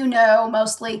people do know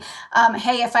mostly,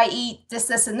 hey, if I eat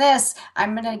this, and this,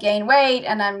 I'm going to gain weight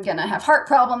and I'm going to have heart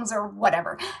problems or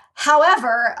whatever.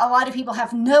 However, a lot of people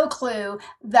have no clue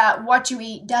that what you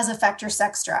eat does affect your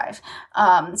sex drive.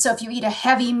 So if you eat a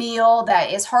heavy meal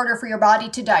that is harder for your body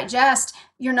to digest,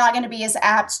 you're not going to be as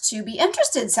apt to be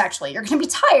interested sexually. You're going to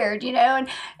be tired,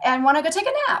 and want to go take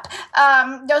a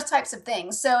nap. Those types of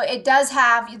things. So it does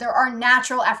there are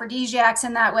natural aphrodisiacs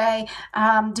in that way,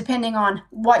 depending on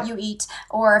what you eat,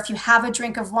 or if you have a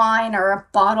drink of wine or a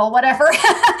bottle, whatever,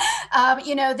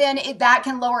 then that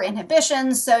can lower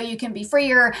inhibitions, so you can be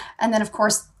freer. And then, of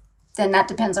course, then that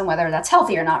depends on whether that's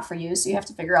healthy or not for you. So you have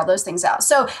to figure all those things out.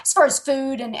 So as far as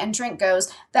food and drink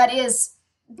goes, that is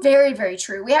very, very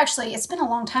true. We actually, it's been a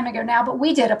long time ago now, but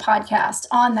we did a podcast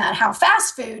on that, how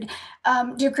fast food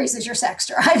decreases your sex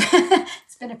drive.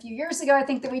 It's been a few years ago, I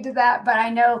think, that we did that, but I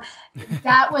know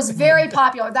that was very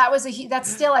popular. That's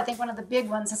still, I think, one of the big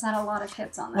ones. It's had a lot of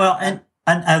hits on that. Well, and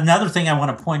another thing I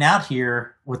want to point out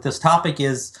here with this topic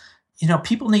is,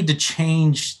 people need to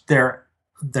change their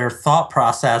thought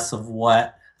process of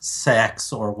what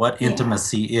sex or what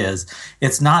intimacy is.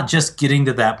 It's not just getting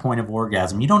to that point of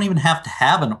orgasm. You don't even have to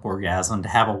have an orgasm to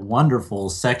have a wonderful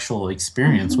sexual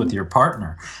experience with your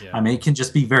partner. Yeah. I mean, it can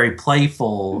just be very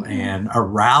playful and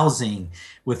arousing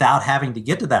without having to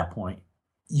get to that point,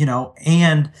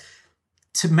 and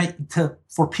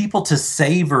for people to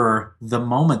savor the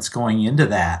moments going into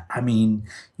that. I mean,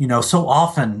 so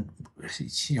often,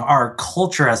 our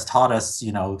culture has taught us,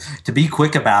 to be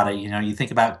quick about it. You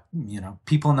think about,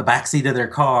 people in the backseat of their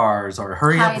cars, or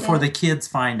hurry up before the kids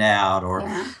find out, or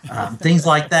things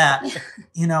like that,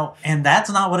 and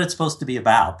that's not what it's supposed to be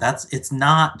about. It's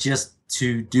not just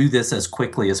to do this as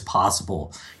quickly as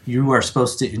possible. You are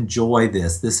supposed to enjoy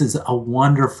this. This is a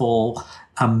wonderful,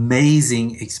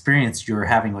 amazing experience you're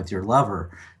having with your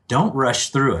lover. Don't rush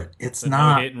through it. It's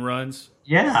not no hit and runs.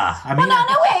 Yeah, I mean, no,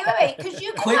 wait, because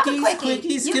you can have a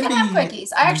quickie. You can have quickies.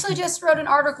 I actually just wrote an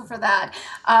article for that,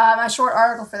 a short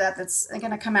article for that that's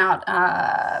going to come out,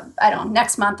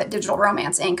 next month at Digital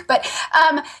Romance Inc. But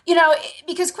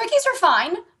because quickies are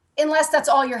fine unless that's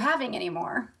all you're having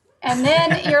anymore. And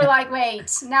then you're like,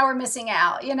 wait, now we're missing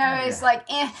out. It's like,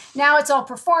 now it's all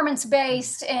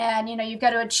performance-based, and, you've got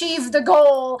to achieve the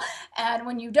goal, and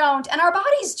when you don't, and our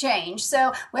bodies change.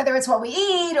 So whether it's what we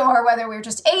eat, or whether we're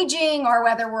just aging, or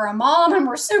whether we're a mom and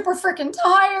we're super freaking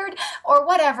tired, or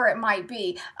whatever it might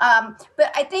be.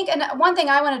 But I think, and one thing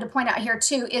I wanted to point out here,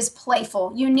 too, is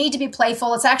playful. You need to be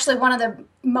playful. It's actually one of the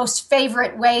most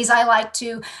favorite ways I like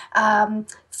to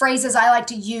phrases I like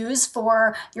to use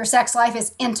for your sex life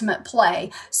is intimate play.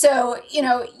 So,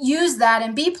 use that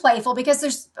and be playful,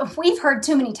 because we've heard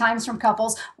too many times from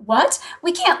couples, what?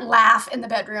 We can't laugh in the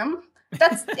bedroom.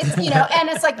 And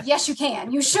it's like, yes, you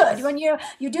can. You should. When you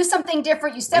do something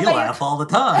different, you step out. Laugh all the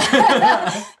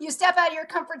time. You step out of your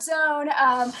comfort zone.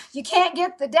 You can't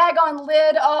get the daggone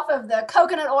lid off of the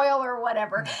coconut oil or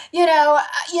whatever.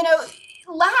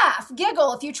 Laugh,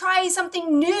 giggle. If you try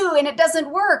something new and it doesn't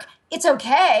work, it's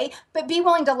okay, but be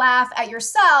willing to laugh at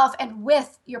yourself and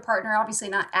with your partner, obviously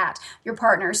not at your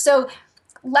partner. So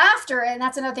laughter, and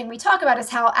that's another thing we talk about, is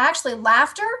how actually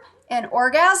laughter and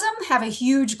orgasm have a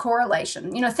huge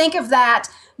correlation. Think of that.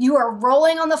 You are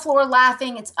rolling on the floor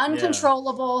laughing. It's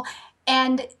uncontrollable.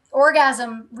 And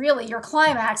orgasm, really, your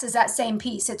climax is that same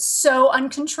piece. It's so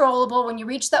uncontrollable. When you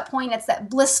reach that point, it's that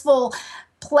blissful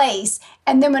place.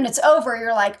 And then when it's over,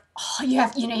 you're like, oh, you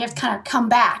have to kind of come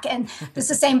back. And it's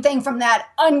the same thing from that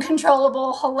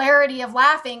uncontrollable hilarity of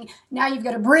laughing. Now you've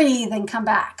got to breathe and come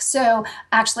back. So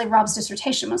actually Rob's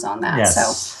dissertation was on that. Yes.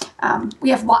 So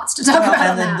we have lots to talk about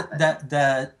on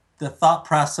that. The thought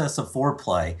process of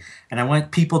foreplay. And I want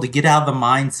people to get out of the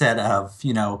mindset of,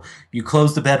 you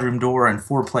close the bedroom door and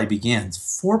foreplay begins.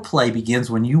 Foreplay begins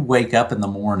when you wake up in the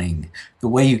morning, the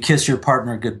way you kiss your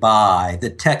partner goodbye, the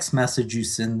text message you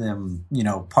send them,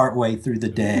 partway through the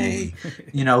day,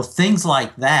 things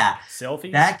like that.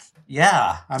 Selfies?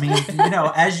 Yeah. I mean,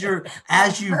 as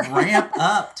you ramp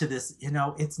up to this,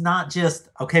 it's not just,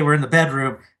 okay, we're in the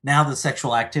bedroom. Now the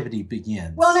sexual activity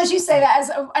begins. Well, and as you say that,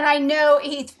 and I know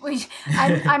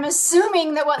I'm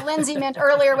assuming that what Lindsay meant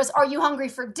earlier was, "Are you hungry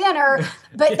for dinner?"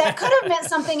 But that could have meant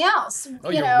something else.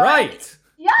 Oh, you're right.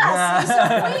 Yes. Yeah.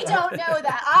 So we don't know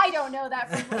that. I don't know that.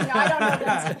 I don't know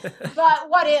Lindsay. But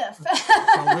what if?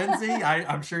 So Lindsay,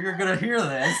 I'm sure you're going to hear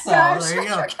this. So there you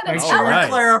go. Make sure Right. you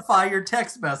clarify your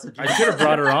text messages. I should have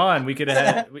brought her on. We could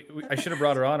have had. I should have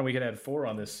brought her on, and we could have had 4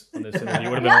 on this interview. It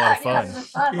would have been a lot of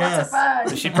fun. Lots of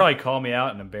fun. She'd probably call me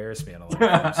out and embarrass me on a lot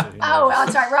of things. Oh, well,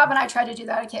 it's all right. Rob and I try to do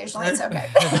that occasionally. It's okay.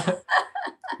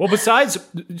 Well, besides,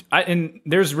 and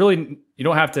there's really, you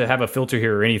don't have to have a filter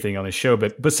here or anything on the show,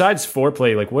 but besides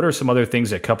foreplay, like what are some other things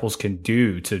that couples can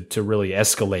do to really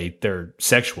escalate their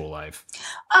sexual life?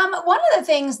 One of the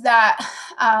things that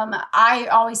I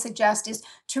always suggest is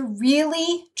to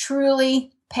really,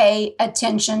 truly pay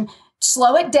attention,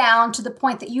 slow it down to the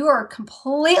point that you are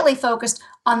completely focused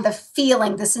on the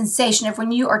feeling, the sensation of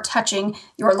when you are touching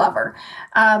your lover.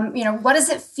 What does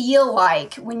it feel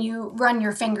like when you run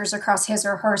your fingers across his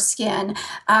or her skin?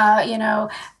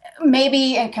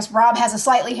 Maybe because Rob has a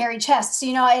slightly hairy chest, so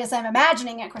as I'm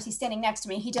imagining it, of course he's standing next to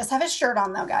me. He does have his shirt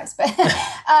on though, guys. But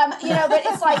but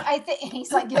it's like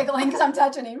he's like giggling because I'm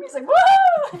touching him. He's like,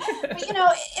 woo! But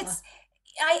it's.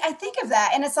 I think of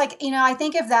that, and it's like, I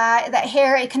think of that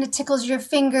hair, it kind of tickles your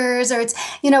fingers, or it's,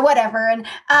 whatever. And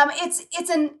it's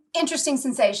an interesting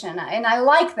sensation, and I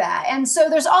like that. And so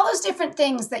there's all those different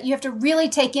things that you have to really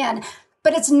take in.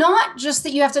 But it's not just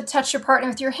that you have to touch your partner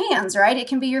with your hands, right? It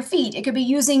can be your feet. It could be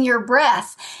using your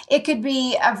breath. It could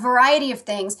be a variety of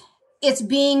things. It's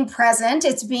being present,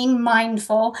 it's being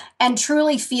mindful, and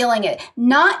truly feeling it.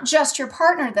 Not just your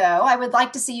partner, though. I would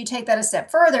like to see you take that a step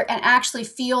further and actually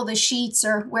feel the sheets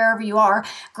or wherever you are,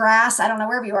 grass, I don't know,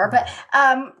 wherever you are, but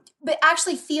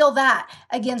actually feel that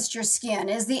against your skin.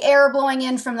 Is the air blowing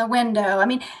in from the window? I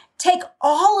mean, take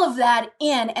all of that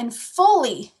in and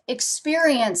fully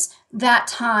experience that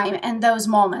time and those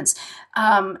moments.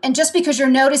 And just because you're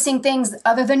noticing things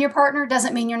other than your partner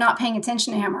doesn't mean you're not paying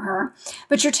attention to him or her,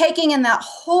 but you're taking in that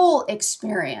whole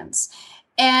experience.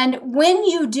 And when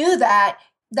you do that,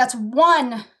 that's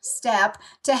one step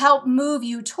to help move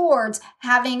you towards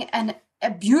having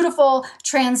a beautiful,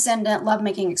 transcendent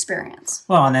lovemaking experience.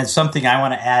 Well, and then something I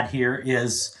want to add here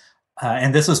is,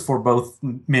 and this is for both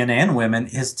men and women,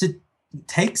 is to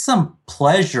take some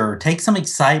pleasure, take some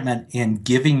excitement in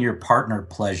giving your partner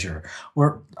pleasure.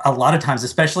 We're a lot of times,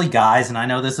 especially guys, and I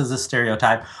know this is a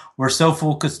stereotype, we're so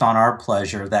focused on our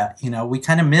pleasure that, we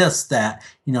kind of miss that,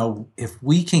 if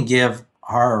we can give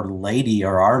our lady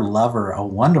or our lover a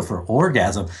wonderful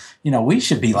orgasm, we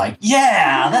should be like,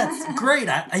 yeah, that's great.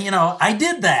 I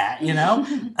did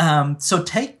that, So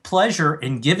take pleasure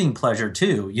in giving pleasure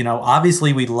too.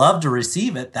 Obviously we love to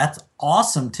receive it. That's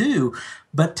awesome too.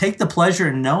 But take the pleasure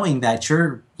in knowing that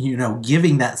you're,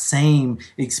 giving that same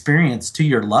experience to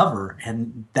your lover.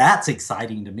 And that's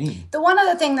exciting to me. The one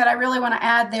other thing that I really want to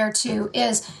add there too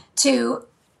is to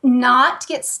not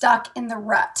get stuck in the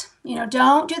rut.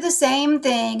 Don't do the same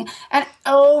thing and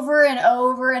over and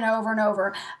over and over and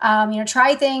over.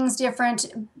 Try things different,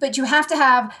 but you have to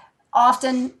have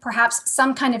often perhaps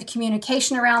some kind of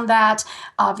communication around that,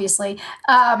 obviously.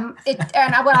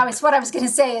 What I was going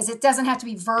to say is it doesn't have to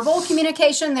be verbal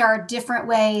communication. There are different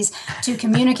ways to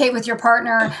communicate with your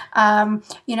partner.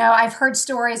 I've heard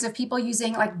stories of people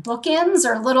using like bookends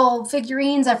or little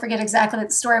figurines. I forget exactly what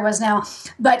the story was now.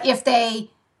 But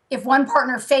if one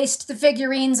partner faced the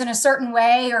figurines in a certain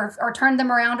way or turned them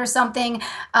around or something,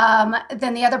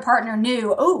 then the other partner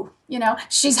knew,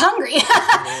 she's hungry.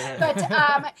 But,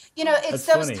 it's That's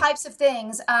those funny. types of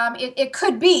things. It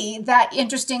could be that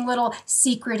interesting little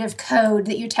secretive code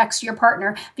that you text your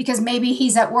partner because maybe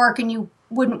he's at work and you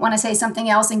wouldn't want to say something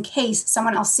else in case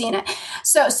someone else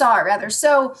saw it rather.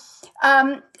 So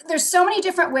there's so many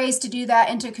different ways to do that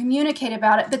and to communicate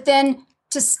about it, but then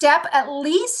to step at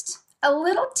least a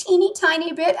little teeny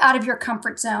tiny bit out of your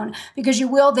comfort zone, because you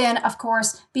will then, of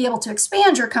course, be able to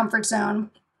expand your comfort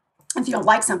zone If you don't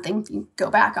like something, you go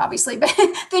back, obviously, but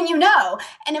then you know.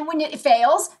 And then when it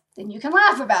fails, then you can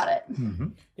laugh about it. Mm-hmm.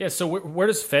 Yeah, so where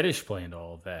does fetish play into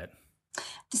all of that?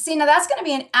 See, now that's going to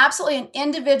be absolutely an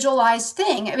individualized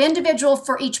thing, an individual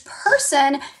for each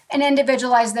person, and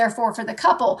individualized, therefore, for the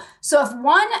couple. So if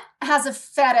one has a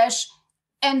fetish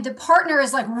and the partner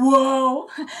is like, whoa,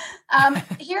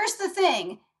 here's the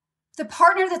thing. The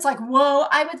partner that's like, whoa,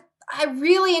 I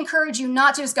really encourage you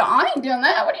not to just go, I ain't doing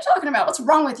that. What are you talking about? What's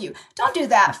wrong with you? Don't do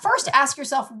that. First, ask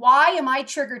yourself, why am I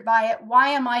triggered by it? Why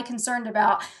am I concerned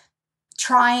about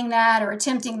trying that or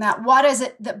attempting that? What is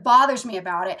it that bothers me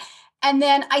about it? And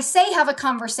then I say have a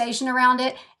conversation around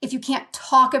it. If you can't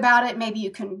talk about it, maybe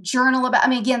you can journal about it. I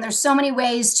mean, again, there's so many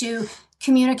ways to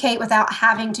communicate without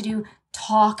having to do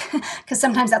talk, because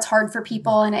sometimes that's hard for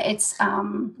people, and it's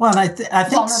well, and I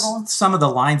think some of the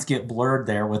lines get blurred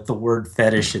there with the word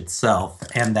fetish itself,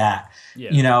 and that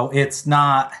it's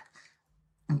not.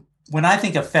 When I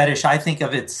think of fetish, I think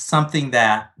of it's something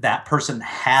that person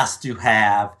has to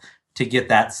have to get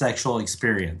that sexual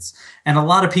experience, and a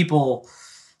lot of people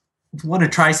want to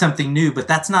try something new, but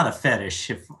that's not a fetish.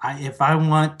 If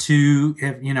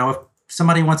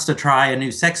somebody wants to try a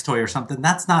new sex toy or something,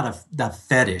 that's not a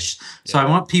fetish. Yeah. So I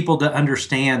want people to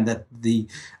understand that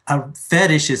a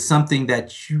fetish is something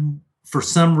that you, for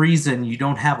some reason, you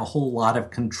don't have a whole lot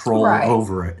of control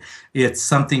over it. It's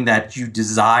something that you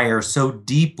desire so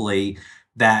deeply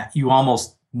that you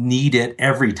almost need it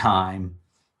every time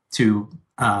to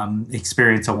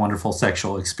experience a wonderful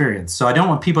sexual experience. So I don't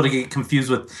want people to get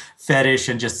confused with fetish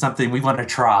and just something we want to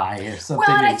try or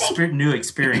something new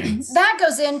experience. That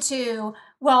goes into,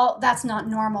 well, that's not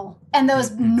normal. And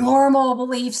those normal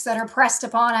beliefs that are pressed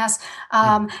upon us,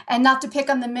 and not to pick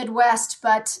on the Midwest,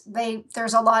 but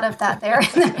there's a lot of that there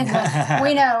in the Midwest.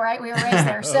 We know, right? We were raised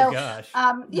there. So,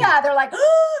 they're like,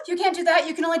 oh, you can't do that.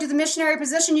 You can only do the missionary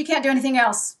position. You can't do anything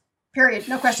else. Period.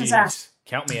 No questions asked.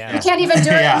 Count me out. You can't even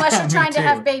do it unless you're trying to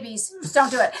have babies. Just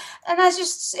don't do it. And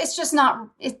that's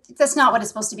not what it's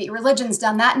supposed to be. Religion's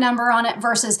done that number on it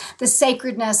versus the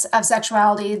sacredness of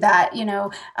sexuality that,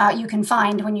 you can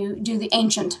find when you do the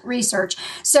ancient research.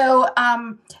 So,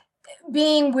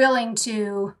 being willing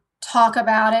to talk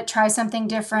about it, try something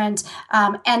different,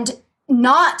 and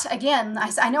not, again,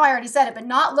 I know I already said it, but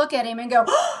not look at him and go,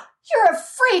 oh, you're a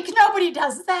freak. Nobody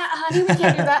does that, honey. We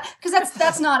can't do that, because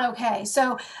that's not okay.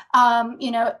 So,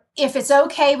 if it's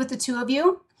okay with the two of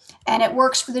you and it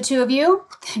works for the two of you,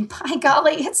 then by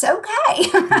golly, it's okay.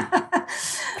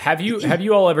 Have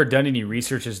you all ever done any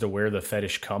research as to where the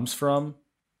fetish comes from?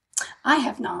 I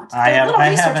have not. I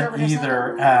haven't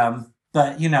either.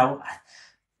 But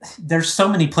there's so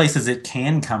many places it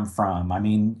can come from. I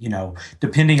mean,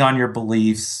 depending on your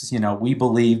beliefs, we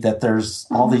believe that there's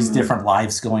all these different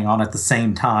lives going on at the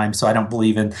same time. So I don't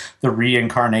believe in the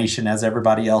reincarnation as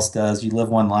everybody else does. You live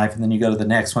one life and then you go to the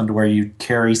next one to where you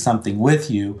carry something with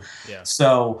you. Yeah.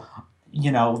 So,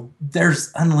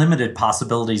 there's unlimited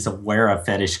possibilities of where a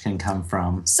fetish can come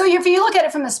from. So if you look at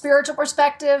it from the spiritual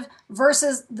perspective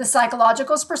versus the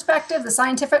psychological perspective, the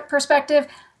scientific perspective,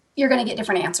 you're going to get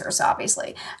different answers,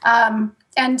 obviously.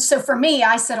 And so for me,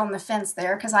 I sit on the fence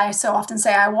there because I so often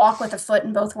say I walk with a foot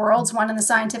in both worlds, one in the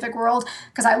scientific world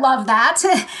because I love that,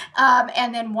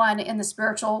 and then one in the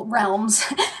spiritual realms,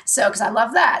 because I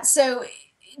love that. So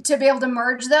to be able to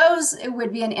merge those, it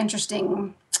would be an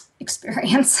interesting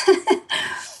experience.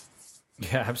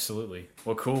 Yeah, absolutely.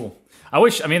 Well, cool.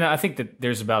 I think that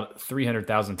there's about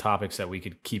 300,000 topics that we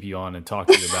could keep you on and talk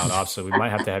to you about. Also, we might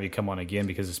have to have you come on again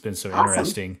because it's been so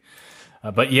interesting.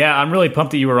 But yeah, I'm really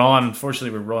pumped that you were on.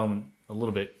 Unfortunately, we're rolling a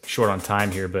little bit short on time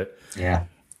here, but yeah,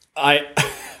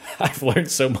 I've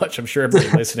learned so much. I'm sure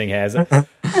everybody listening has.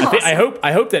 I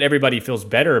hope that everybody feels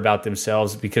better about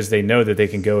themselves because they know that they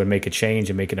can go and make a change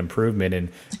and make an improvement and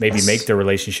maybe make their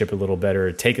relationship a little better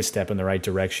or take a step in the right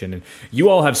direction. And you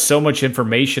all have so much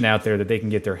information out there that they can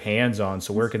get their hands on.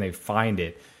 So where can they find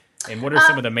it? And what are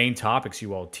some of the main topics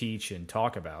you all teach and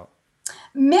talk about?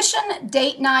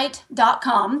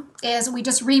 MissionDateNight.com we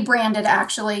just rebranded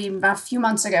actually about a few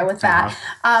months ago with that.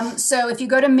 So if you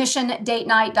go to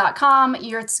MissionDateNight.com,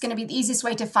 it's going to be the easiest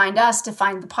way to find us, to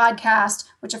find the podcast,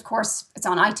 which of course it's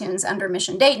on iTunes under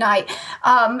Mission Date Night.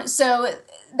 So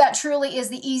that truly is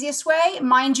the easiest way.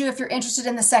 Mind you, if you're interested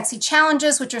in the sexy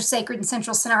challenges, which are sacred and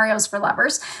sensual scenarios for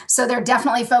lovers, so they're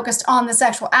definitely focused on the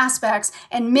sexual aspects,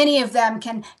 and many of them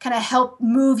can kind of help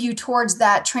move you towards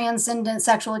that transcendent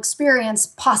sexual experience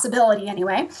possibility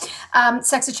anyway.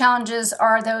 Sexy challenges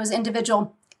are those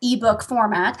individual ebook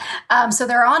format. So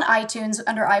they're on iTunes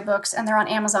under iBooks, and they're on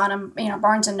Amazon and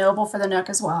Barnes and Noble for the Nook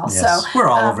as well. Yes, so we're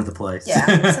all over the place. Yeah,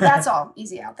 so that's all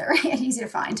easy out there, easy to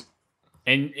find.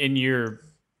 And your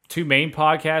two main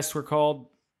podcasts were called?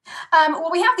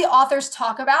 Well, we have the authors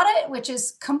talk about it, which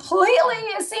is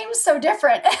it seems so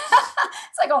different.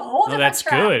 It's like a whole different that's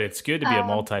track. good. It's good to be a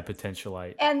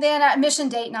multi-potentialite. And then Mission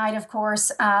Date Night, of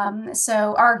course.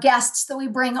 So our guests that we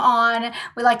bring on,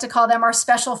 we like to call them our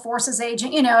special forces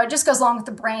agent. It just goes along with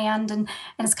the brand. And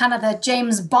it's kind of the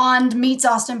James Bond meets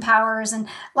Austin Powers, and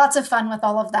lots of fun with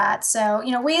all of that. So,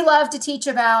 we love to teach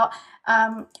about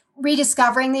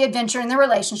rediscovering the adventure in the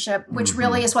relationship, which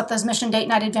really is what those Mission Date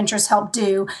Night adventures help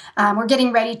do. We're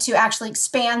getting ready to actually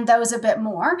expand those a bit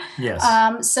more,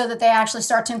 so that they actually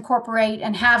start to incorporate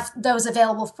and have those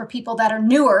available for people that are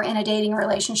newer in a dating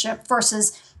relationship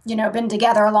versus, been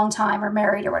together a long time or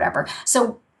married or whatever.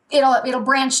 So it'll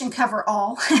branch and cover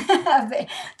all of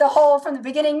the whole from the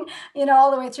beginning, all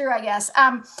the way through, I guess.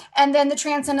 And then the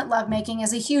transcendent lovemaking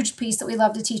is a huge piece that we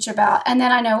love to teach about. And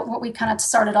then I know what we kind of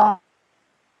started off.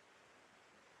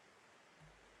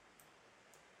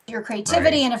 Your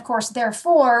creativity, and of course,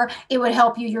 therefore, it would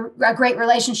help you. A great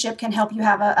relationship can help you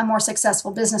have a more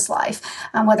successful business life,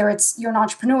 whether it's you're an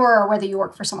entrepreneur or whether you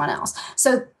work for someone else.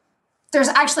 So there's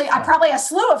actually probably a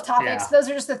slew of topics. Those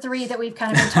are just the three that we've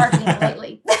kind of been targeting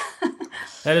lately.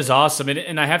 That is awesome.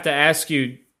 And I have to ask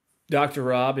you, Dr.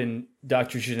 Rob and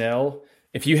Dr. Janelle,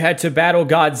 if you had to battle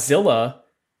Godzilla,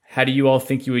 how do you all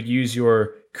think you would use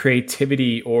your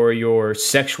creativity or your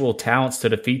sexual talents to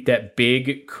defeat that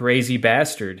big, crazy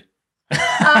bastard?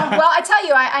 Well, I tell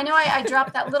you, I know I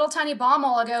dropped that little tiny bomb a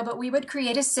while ago, but we would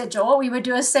create a sigil. We would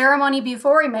do a ceremony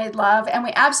before we made love, and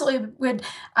we absolutely would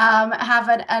have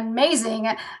an amazing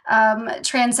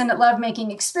transcendent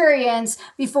lovemaking experience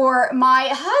before my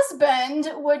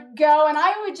husband would go, and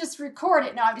I would just record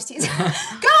it. No, I'm just teasing. Go,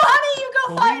 honey, you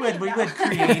go find it.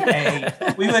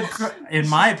 We would create in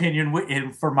my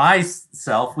opinion, for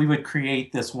myself, we would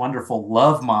create this wonderful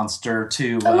love monster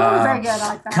to very good. I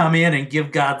like that. Come in and give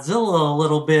Godzilla a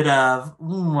little bit of,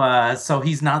 so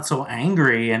he's not so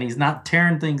angry and he's not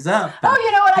tearing things up. Oh,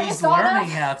 you know what I just He's thought learning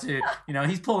of? how to,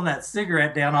 he's pulling that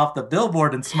cigarette down off the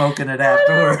billboard and smoking it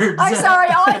afterwards. I'm sorry,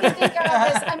 all I can think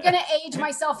of is, I'm going to age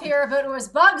myself here, but it was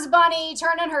Bugs Bunny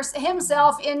turning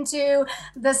himself into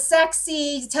the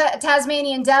sexy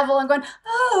Tasmanian devil and going,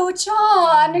 oh,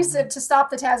 John, to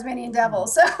stop the Tasmanian devil.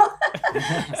 So,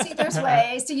 see, there's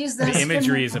ways to use this. The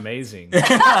imagery is amazing.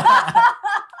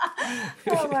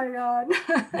 Oh my God.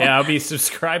 Yeah, I'll be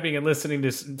subscribing and listening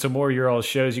to more of your all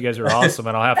shows. You guys are awesome,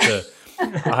 and I'll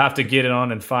have to get it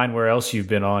on and find where else you've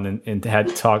been on and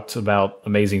had talked about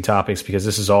amazing topics, because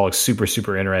this is all super,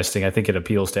 super interesting. I think it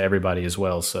appeals to everybody as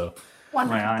well. So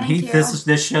wonderful. Well, Thank you.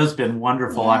 This show's been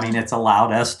wonderful. Yeah. I mean, it's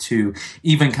allowed us to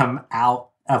even come out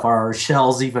of our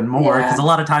shells even more, because a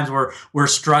lot of times we're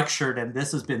structured, and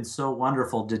this has been so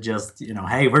wonderful to just,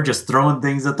 hey, we're just throwing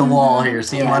things at the wall here,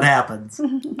 seeing what happens.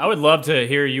 I would love to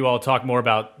hear you all talk more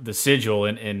about the sigil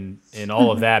and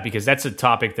all of that, because that's a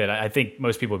topic that I think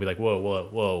most people would be like,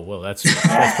 whoa, that's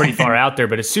pretty far out there,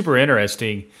 but it's super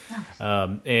interesting.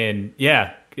 And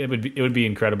yeah, it would be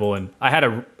incredible. And I had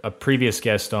a previous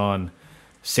guest on,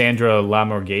 Sandra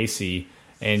Lamorghese,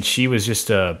 and she was just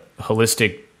a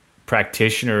holistic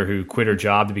practitioner who quit her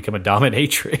job to become a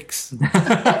dominatrix.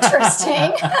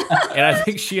 Interesting. And I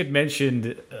think she had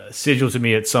mentioned sigil to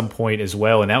me at some point as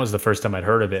well, and that was the first time I'd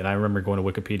heard of it. And I remember going to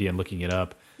Wikipedia and looking it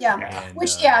up. Yeah, and,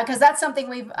 because that's something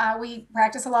we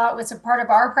practice a lot. It's a part of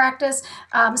our practice.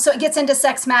 So it gets into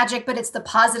sex magic, but it's the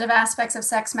positive aspects of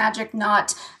sex magic,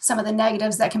 not some of the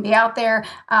negatives that can be out there.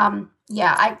 I'll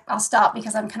stop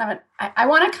because I'm kind of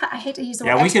I hate to use the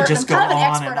word expert. We could just go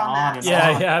on and on.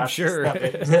 I'm sure.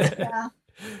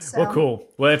 So. Well, cool.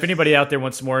 Well, if anybody out there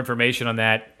wants some more information on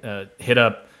that, hit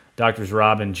up Drs.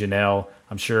 Rob and Janelle.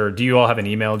 I'm sure. Do you all have an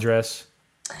email address?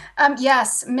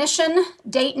 Yes, Mission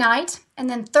Date Night, and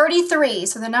then 33,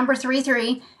 so the number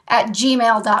 33 at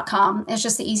gmail.com is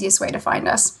just the easiest way to find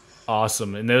us.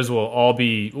 Awesome. And those will all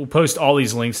we'll post all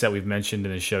these links that we've mentioned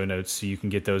in the show notes, so you can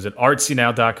get those at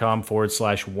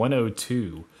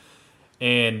artsynow.com/102.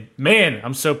 And man,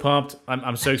 I'm so pumped.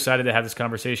 I'm so excited to have this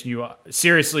conversation.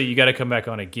 Seriously, you got to come back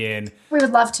on again. We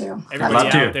would love to.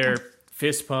 Everybody out there,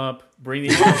 fist pump, bring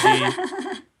the energy,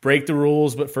 break the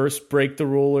rules, but first break the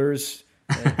rulers.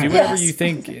 Do whatever you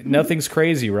think. Nothing's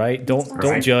crazy, right?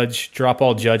 Don't judge. Drop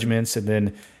all judgments, and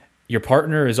then your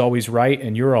partner is always right,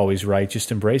 and you're always right.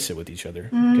 Just embrace it with each other.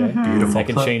 Okay, beautiful. That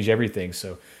can change everything.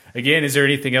 So, again, is there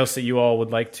anything else that you all would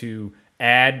like to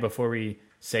add before we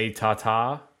say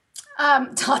ta-ta?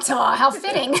 Ta-ta, how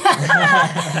fitting.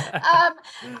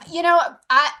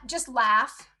 I just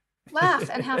laugh. Laugh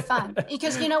and have fun.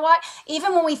 Because you know what?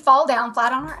 Even when we fall down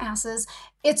flat on our asses,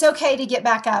 it's okay to get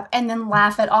back up and then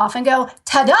laugh it off and go,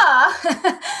 ta-da!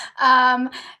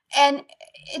 And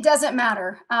it doesn't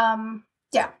matter.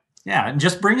 Yeah. Yeah, and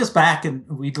just bring us back, and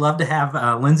we'd love to have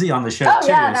Lindsay on the show, too.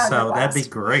 Yeah, so that'd be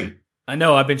great. I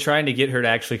know. I've been trying to get her to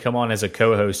actually come on as a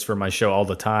co-host for my show all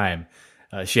the time.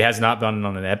 She has not been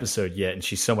on an episode yet, and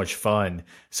she's so much fun.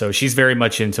 So she's very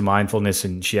much into mindfulness,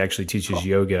 and she actually teaches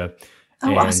yoga.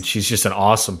 And awesome. She's just an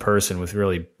awesome person with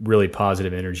really, really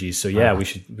positive energy. So yeah, we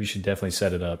should definitely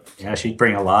set it up. Yeah, she'd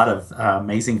bring a lot of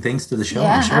amazing things to the show.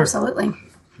 Yeah, I'm sure. Absolutely.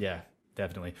 Yeah,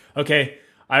 definitely. Okay,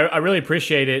 I really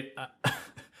appreciate it.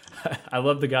 I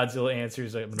love the Godzilla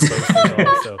answers. I'm going to post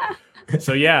it all.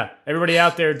 So yeah, everybody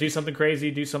out there, do something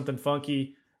crazy, do something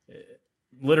funky.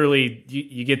 Literally,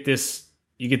 you get this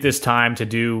time to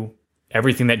do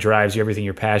everything that drives you, everything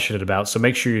you're passionate about. So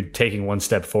make sure you're taking one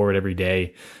step forward every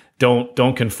day.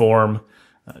 Don't conform.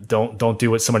 Don't do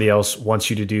what somebody else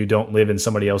wants you to do. Don't live in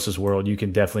somebody else's world. You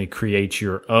can definitely create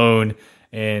your own.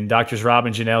 And Doctors Rob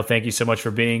and Janelle, thank you so much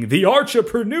for being the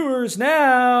Archipreneurs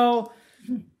now.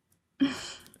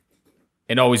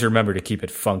 And always remember to keep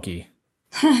it funky.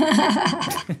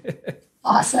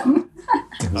 Awesome.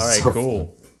 All right,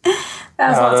 cool.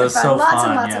 That was lots of fun. So lots fun.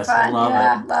 and lots Yes, of fun.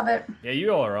 Love it. Yeah,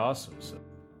 you all are awesome. So.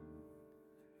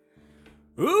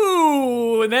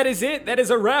 Ooh, and that is it. That is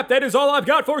a wrap. That is all I've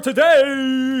got for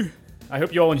today. I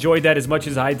hope you all enjoyed that as much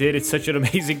as I did. It's such an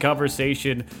amazing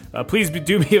conversation. Please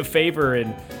do me a favor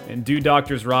and do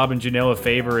Doctors Rob and Janelle a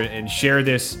favor and share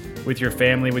this with your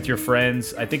family, with your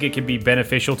friends. I think it can be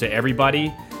beneficial to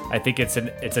everybody. I think it's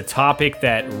a topic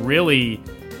that really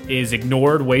is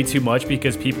ignored way too much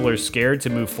because people are scared to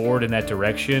move forward in that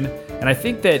direction. And I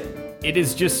think that it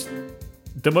is just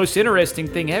the most interesting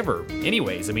thing ever.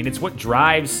 Anyways, I mean, it's what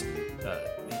drives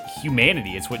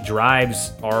humanity. It's what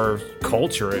drives our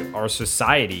culture, our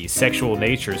society, sexual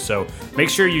nature. So make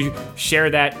sure you share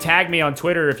that. Tag me on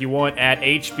Twitter if you want at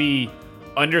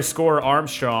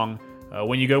HB_Armstrong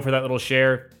when you go for that little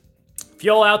share. If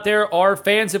y'all out there are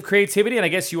fans of creativity, and I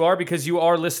guess you are because you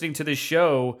are listening to this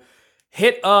show,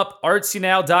 hit up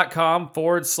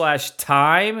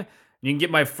artsynow.com/time. You can get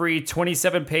my free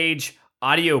 27-page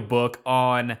audiobook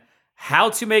on how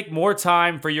to make more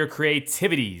time for your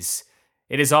creativities.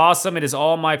 It is awesome. It is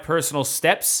all my personal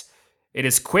steps. It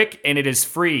is quick and it is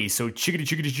free. So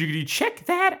chickadee, check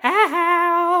that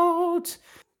out.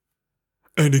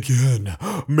 And again,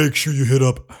 make sure you hit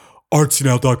up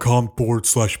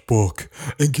artsynow.com/book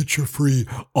and get your free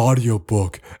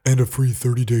audiobook and a free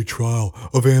 30-day trial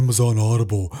of Amazon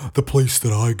Audible, the place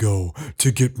that I go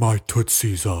to get my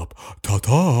tootsies up.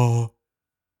 Ta-ta!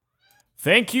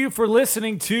 Thank you for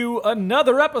listening to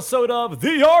another episode of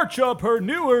The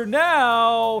Archipreneur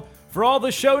Now. For all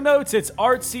the show notes, it's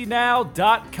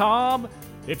artsynow.com.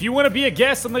 If you want to be a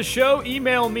guest on the show,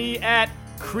 email me at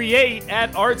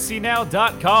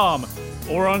create@artsynow.com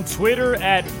or on Twitter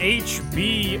at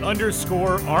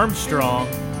HB_Armstrong.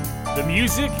 The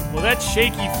music, well, that's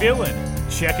Shaky Feelin'.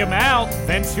 Check them out.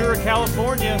 Ventura,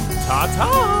 California.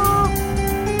 Ta-ta!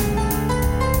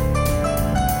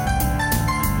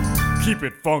 Keep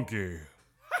it funky.